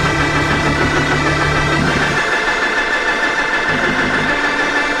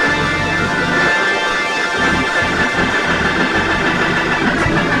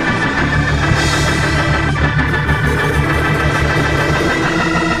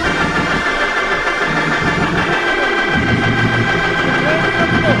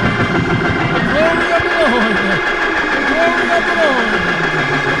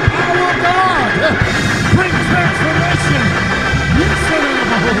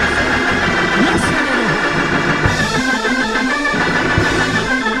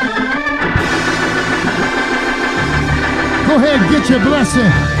 Go ahead and get your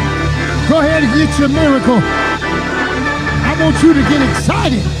blessing. Go ahead and get your miracle. I want you to get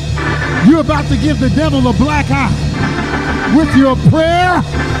excited. You're about to give the devil a black eye. with your prayer,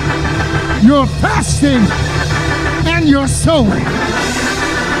 your fasting, and your sowing.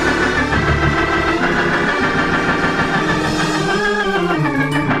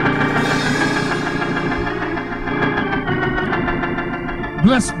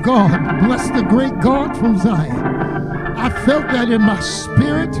 Bless God. Bless the great God from Zion. I felt that in my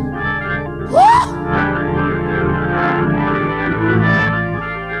spirit. Woo!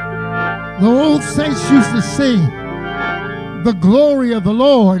 The old saints used to sing, the glory of the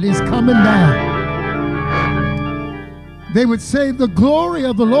Lord is coming down. They would say, the glory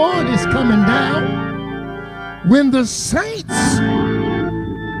of the Lord is coming down when the saints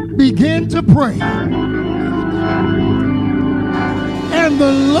begin to pray. And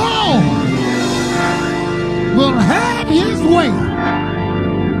the Lord will have his way.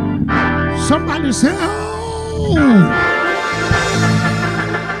 Somebody say, oh,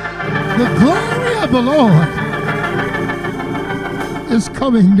 the glory of the Lord is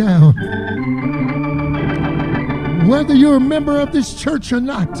coming down. Whether you're a member of this church or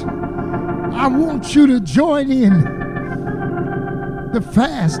not, I want you to join in the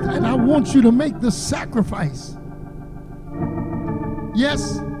fast, and I want you to make the sacrifice.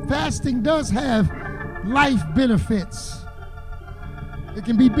 Yes, fasting does have life benefits. It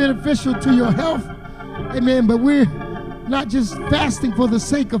can be beneficial to your health, amen, but we're not just fasting for the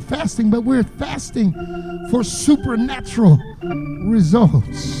sake of fasting, but we're fasting for supernatural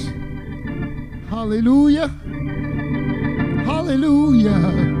results. Hallelujah. Hallelujah.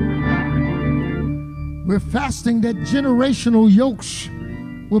 We're fasting that generational yokes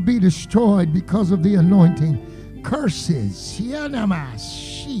will be destroyed because of the anointing. Curses. We're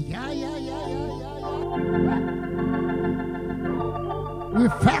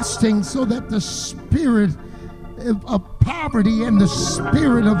fasting so that the spirit of poverty and the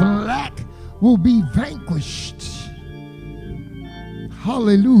spirit of lack will be vanquished.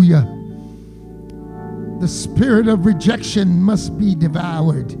 Hallelujah. The spirit of rejection must be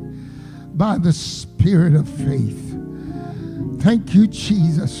devoured by the spirit of faith. Thank you,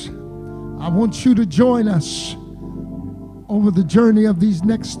 Jesus. I want you to join us over the journey of these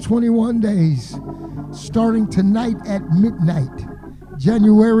next 21 days, starting tonight at midnight,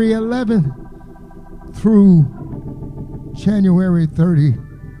 January 11th through January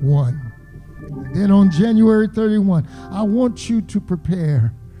 31. Then on January 31, I want you to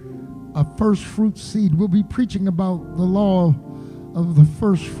prepare a first fruit seed. We'll be preaching about the law of the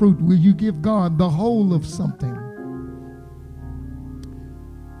first fruit, where you give God the whole of something.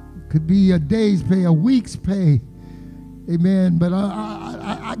 It could be a day's pay, a week's pay, amen. But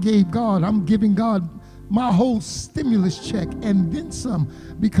I gave God, I'm giving God my whole stimulus check and then some,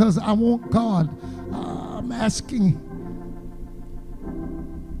 because I want God. I'm asking.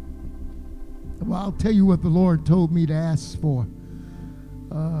 Well, I'll tell you what the Lord told me to ask for.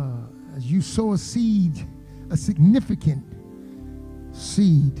 As you sow a seed, a significant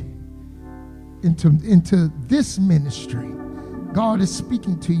seed into this ministry, God is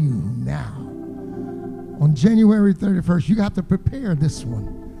speaking to you now. On January 31st, you have to prepare this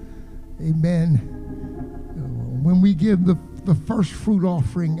one. Amen. When we give the first fruit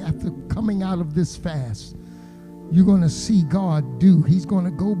offering after coming out of this fast, you're going to see God do. He's going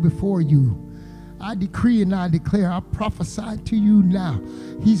to go before you. I decree and I declare, I prophesy to you now,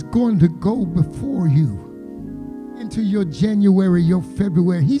 he's going to go before you into your January, your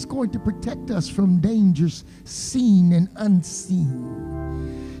February. He's going to protect us from dangers seen and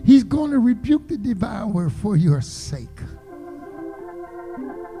unseen. He's going to rebuke the devourer for your sake.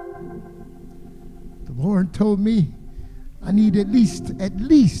 The Lord told me I need at least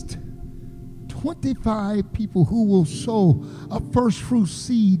 25 people who will sow a first fruit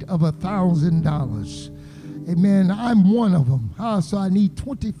seed of $1,000. Amen. I'm one of them. So I need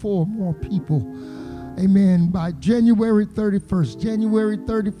 24 more people. Amen. By January 31st. January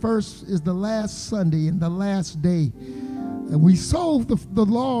 31st is the last Sunday and the last day. And we solved the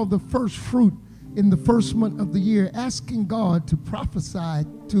law of the first fruit in the first month of the year, asking God to prophesy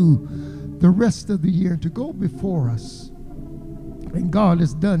to the rest of the year, to go before us. And God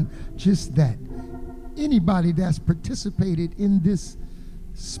has done just that. Anybody that's participated in this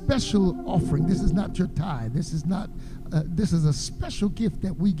special offering, this is not your tithe. This is not. This is a special gift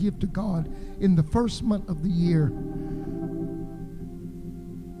that we give to God in the first month of the year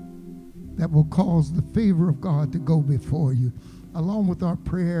that will cause the favor of God to go before you, along with our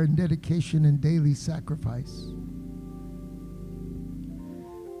prayer and dedication and daily sacrifice.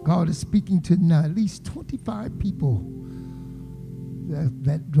 God is speaking to now at least 25 people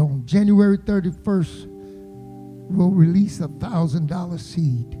that on January 31st will release $1,000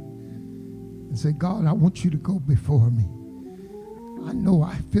 seed and say, God, I want you to go before me. I know,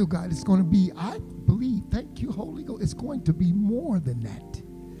 I feel God, it's going to be, I believe, thank you, Holy Ghost, it's going to be more than that.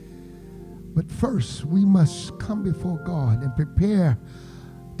 But first, we must come before God and prepare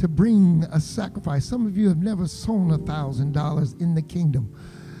to bring a sacrifice. Some of you have never sown $1,000 in the kingdom.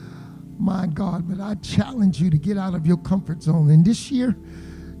 My God, but I challenge you to get out of your comfort zone. And this year,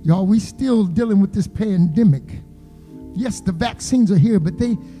 y'all, we still dealing with this pandemic. Yes, the vaccines are here, but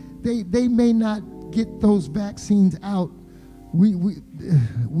they may not get those vaccines out.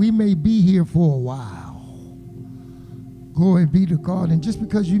 We may be here for a while. Glory be to God. And just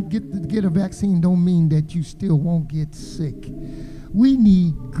because you get a vaccine don't mean that you still won't get sick. We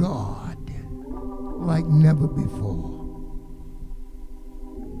need God like never before.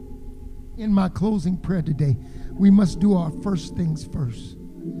 In my closing prayer today, we must do our first things first.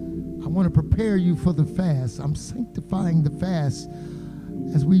 I want to prepare you for the fast. I'm sanctifying the fast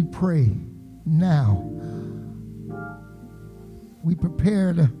as we pray now. We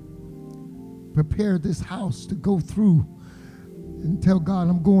prepare this house to go through and tell God,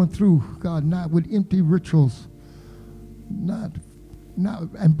 I'm going through, God, not with empty rituals, not,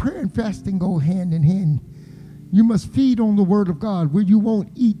 and prayer and fasting go hand in hand. You must feed on the word of God where you won't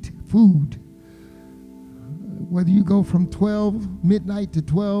eat food. Whether you go from midnight to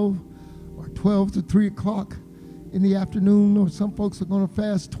 12 or 12 to 3 o'clock in the afternoon, or some folks are going to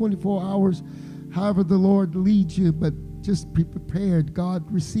fast 24 hours, however the Lord leads you, but just be prepared.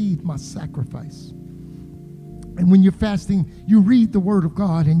 God, receive my sacrifice. And when you're fasting, you read the word of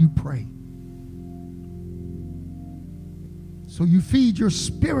God and you pray. So you feed your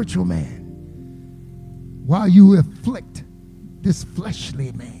spiritual man while you afflict this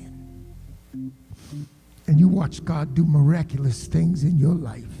fleshly man. And you watch God do miraculous things in your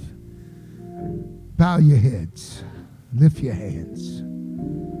life. Bow your heads. Lift your hands.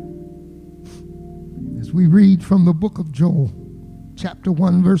 As we read from the book of Joel, chapter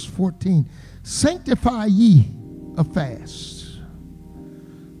 1, verse 14. Sanctify ye a fast.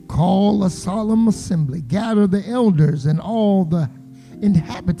 Call a solemn assembly. Gather the elders and all the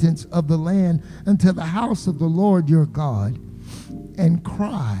inhabitants of the land unto the house of the Lord your God, and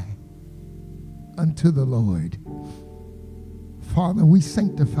cry unto the Lord. Father, we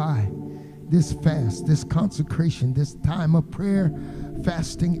sanctify this fast, this consecration, this time of prayer,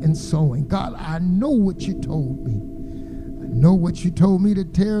 fasting, and sowing. God, I know what you told me. I know what you told me to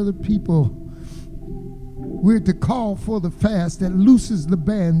tell the people. We're to call for the fast that looses the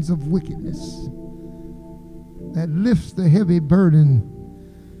bands of wickedness, that lifts the heavy burden,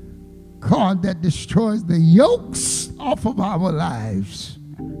 God, that destroys the yokes off of our lives.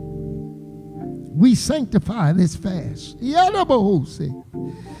 We sanctify this fast.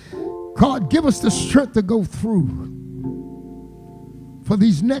 God, give us the strength to go through for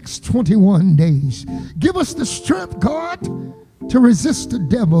these next 21 days. Give us the strength, God, to resist the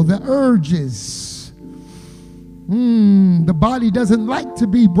devil, the urges. The body doesn't like to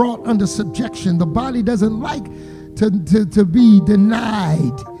be brought under subjection. The body doesn't like to be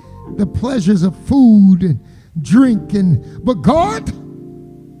denied the pleasures of food and drink. But God,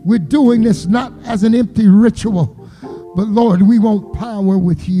 we're doing this not as an empty ritual, but Lord, we want power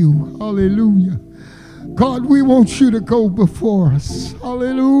with you. Hallelujah. God, we want you to go before us.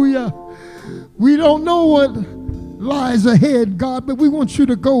 Hallelujah. We don't know what lies ahead, God, but we want you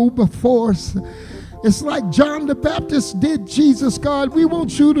to go before us. It's like John the Baptist did Jesus, God. We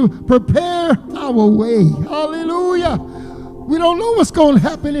want you to prepare our way. Hallelujah. We don't know what's going to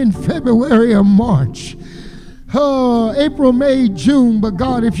happen in February or March. April, May, June. But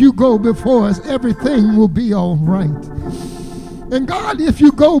God, if you go before us, everything will be all right. And God, if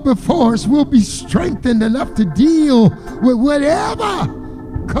you go before us, we'll be strengthened enough to deal with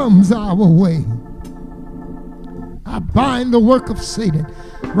whatever comes our way. I bind the work of Satan.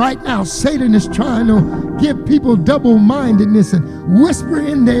 Right now, Satan is trying to give people double-mindedness and whisper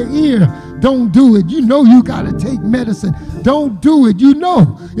in their ear, don't do it. You know you got to take medicine. Don't do it. You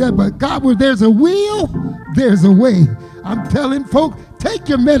know. Yeah, but God, where there's a will, there's a way. I'm telling folk, take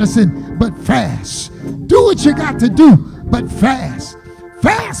your medicine, but fast. Do what you got to do, but fast.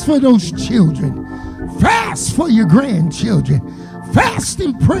 Fast for those children. Fast for your grandchildren. Fast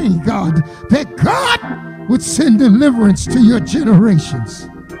and pray, God, that God would send deliverance to your generations.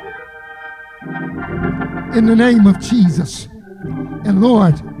 In the name of Jesus. And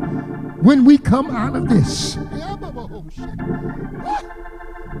Lord, when we come out of this,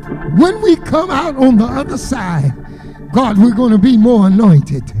 when we come out on the other side, God, we're going to be more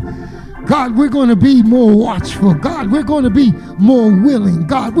anointed. God, we're going to be more watchful. God, we're going to be more willing.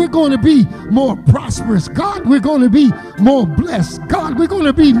 God, we're going to be more prosperous. God, we're going to be more blessed. God, we're going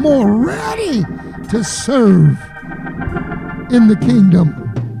to be more ready to serve in the kingdom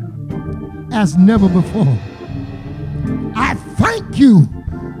as never before. I thank you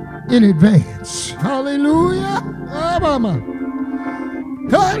in advance. Hallelujah. Oh, mama.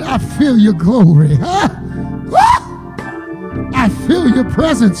 God, I feel your glory. I feel your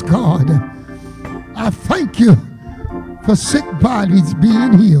presence, God. I thank you for sick bodies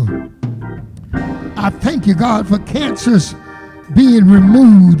being healed. I thank you, God, for cancers being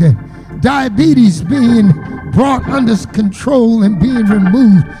removed and diabetes being brought under control and being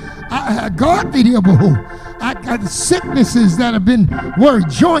removed. God, I got sicknesses that have been where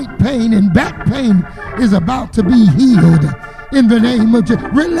joint pain and back pain is about to be healed in the name of Jesus.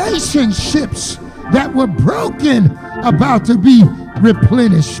 Relationships that were broken about to be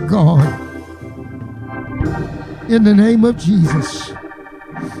replenished, God, in the name of Jesus.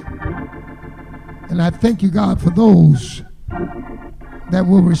 And I thank you, God, for those that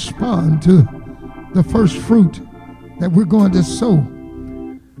will respond to the first fruit that we're going to sow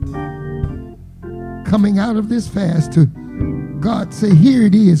coming out of this fast. To God say, here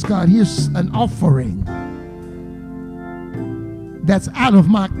it is, God, here's an offering that's out of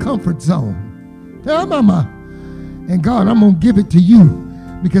my comfort zone. Tell mama. And God, I'm going to give it to you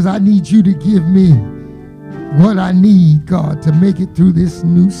because I need you to give me what I need, God, to make it through this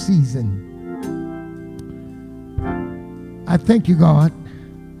new season. I thank you, God,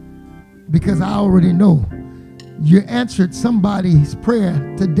 because I already know you answered somebody's prayer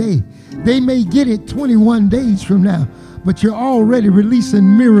today. They may get it 21 days from now, but you're already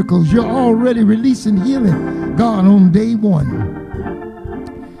releasing miracles. You're already releasing healing, God, on day one.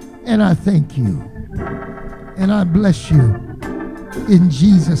 And I thank you. And I bless you in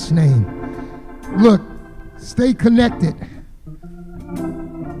Jesus' name. Look, stay connected.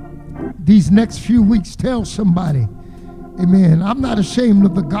 These next few weeks, tell somebody, amen, I'm not ashamed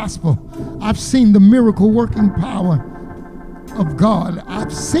of the gospel. I've seen the miracle working power of God.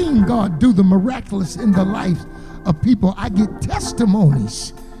 I've seen God do the miraculous in the life of people. I get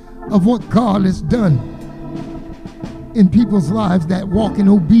testimonies of what God has done in people's lives that walk in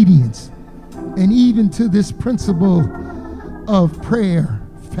obedience. And even to this principle of prayer,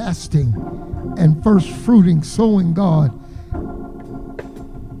 fasting, and first fruiting, sowing God.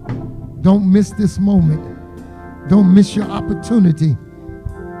 Don't miss this moment. Don't miss your opportunity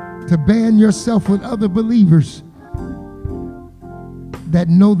to band yourself with other believers that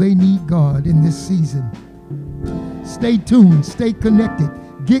know they need God in this season. Stay tuned, stay connected,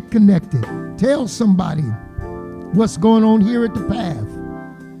 get connected. Tell somebody what's going on here at the Path.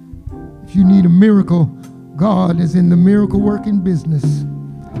 If you need a miracle, God is in the miracle working business.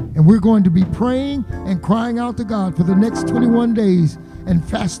 And we're going to be praying and crying out to God for the next 21 days and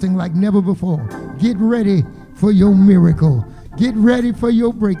fasting like never before. Get ready for your miracle. Get ready for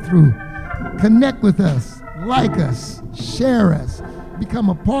your breakthrough. Connect with us, like us, share us, become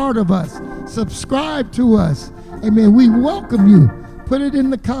a part of us, subscribe to us. Amen. We welcome you. Put it in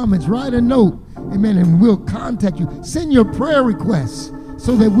the comments, write a note. Amen. And we'll contact you. Send your prayer requests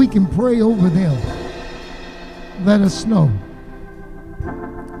so that we can pray over them. Let us know.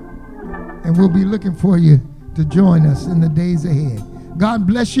 And we'll be looking for you to join us in the days ahead. God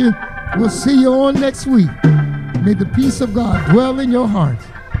bless you. We'll see you on next week. May the peace of God dwell in your hearts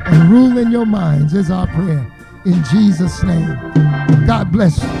and rule in your minds is our prayer. In Jesus' name. God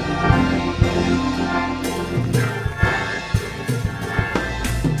bless you.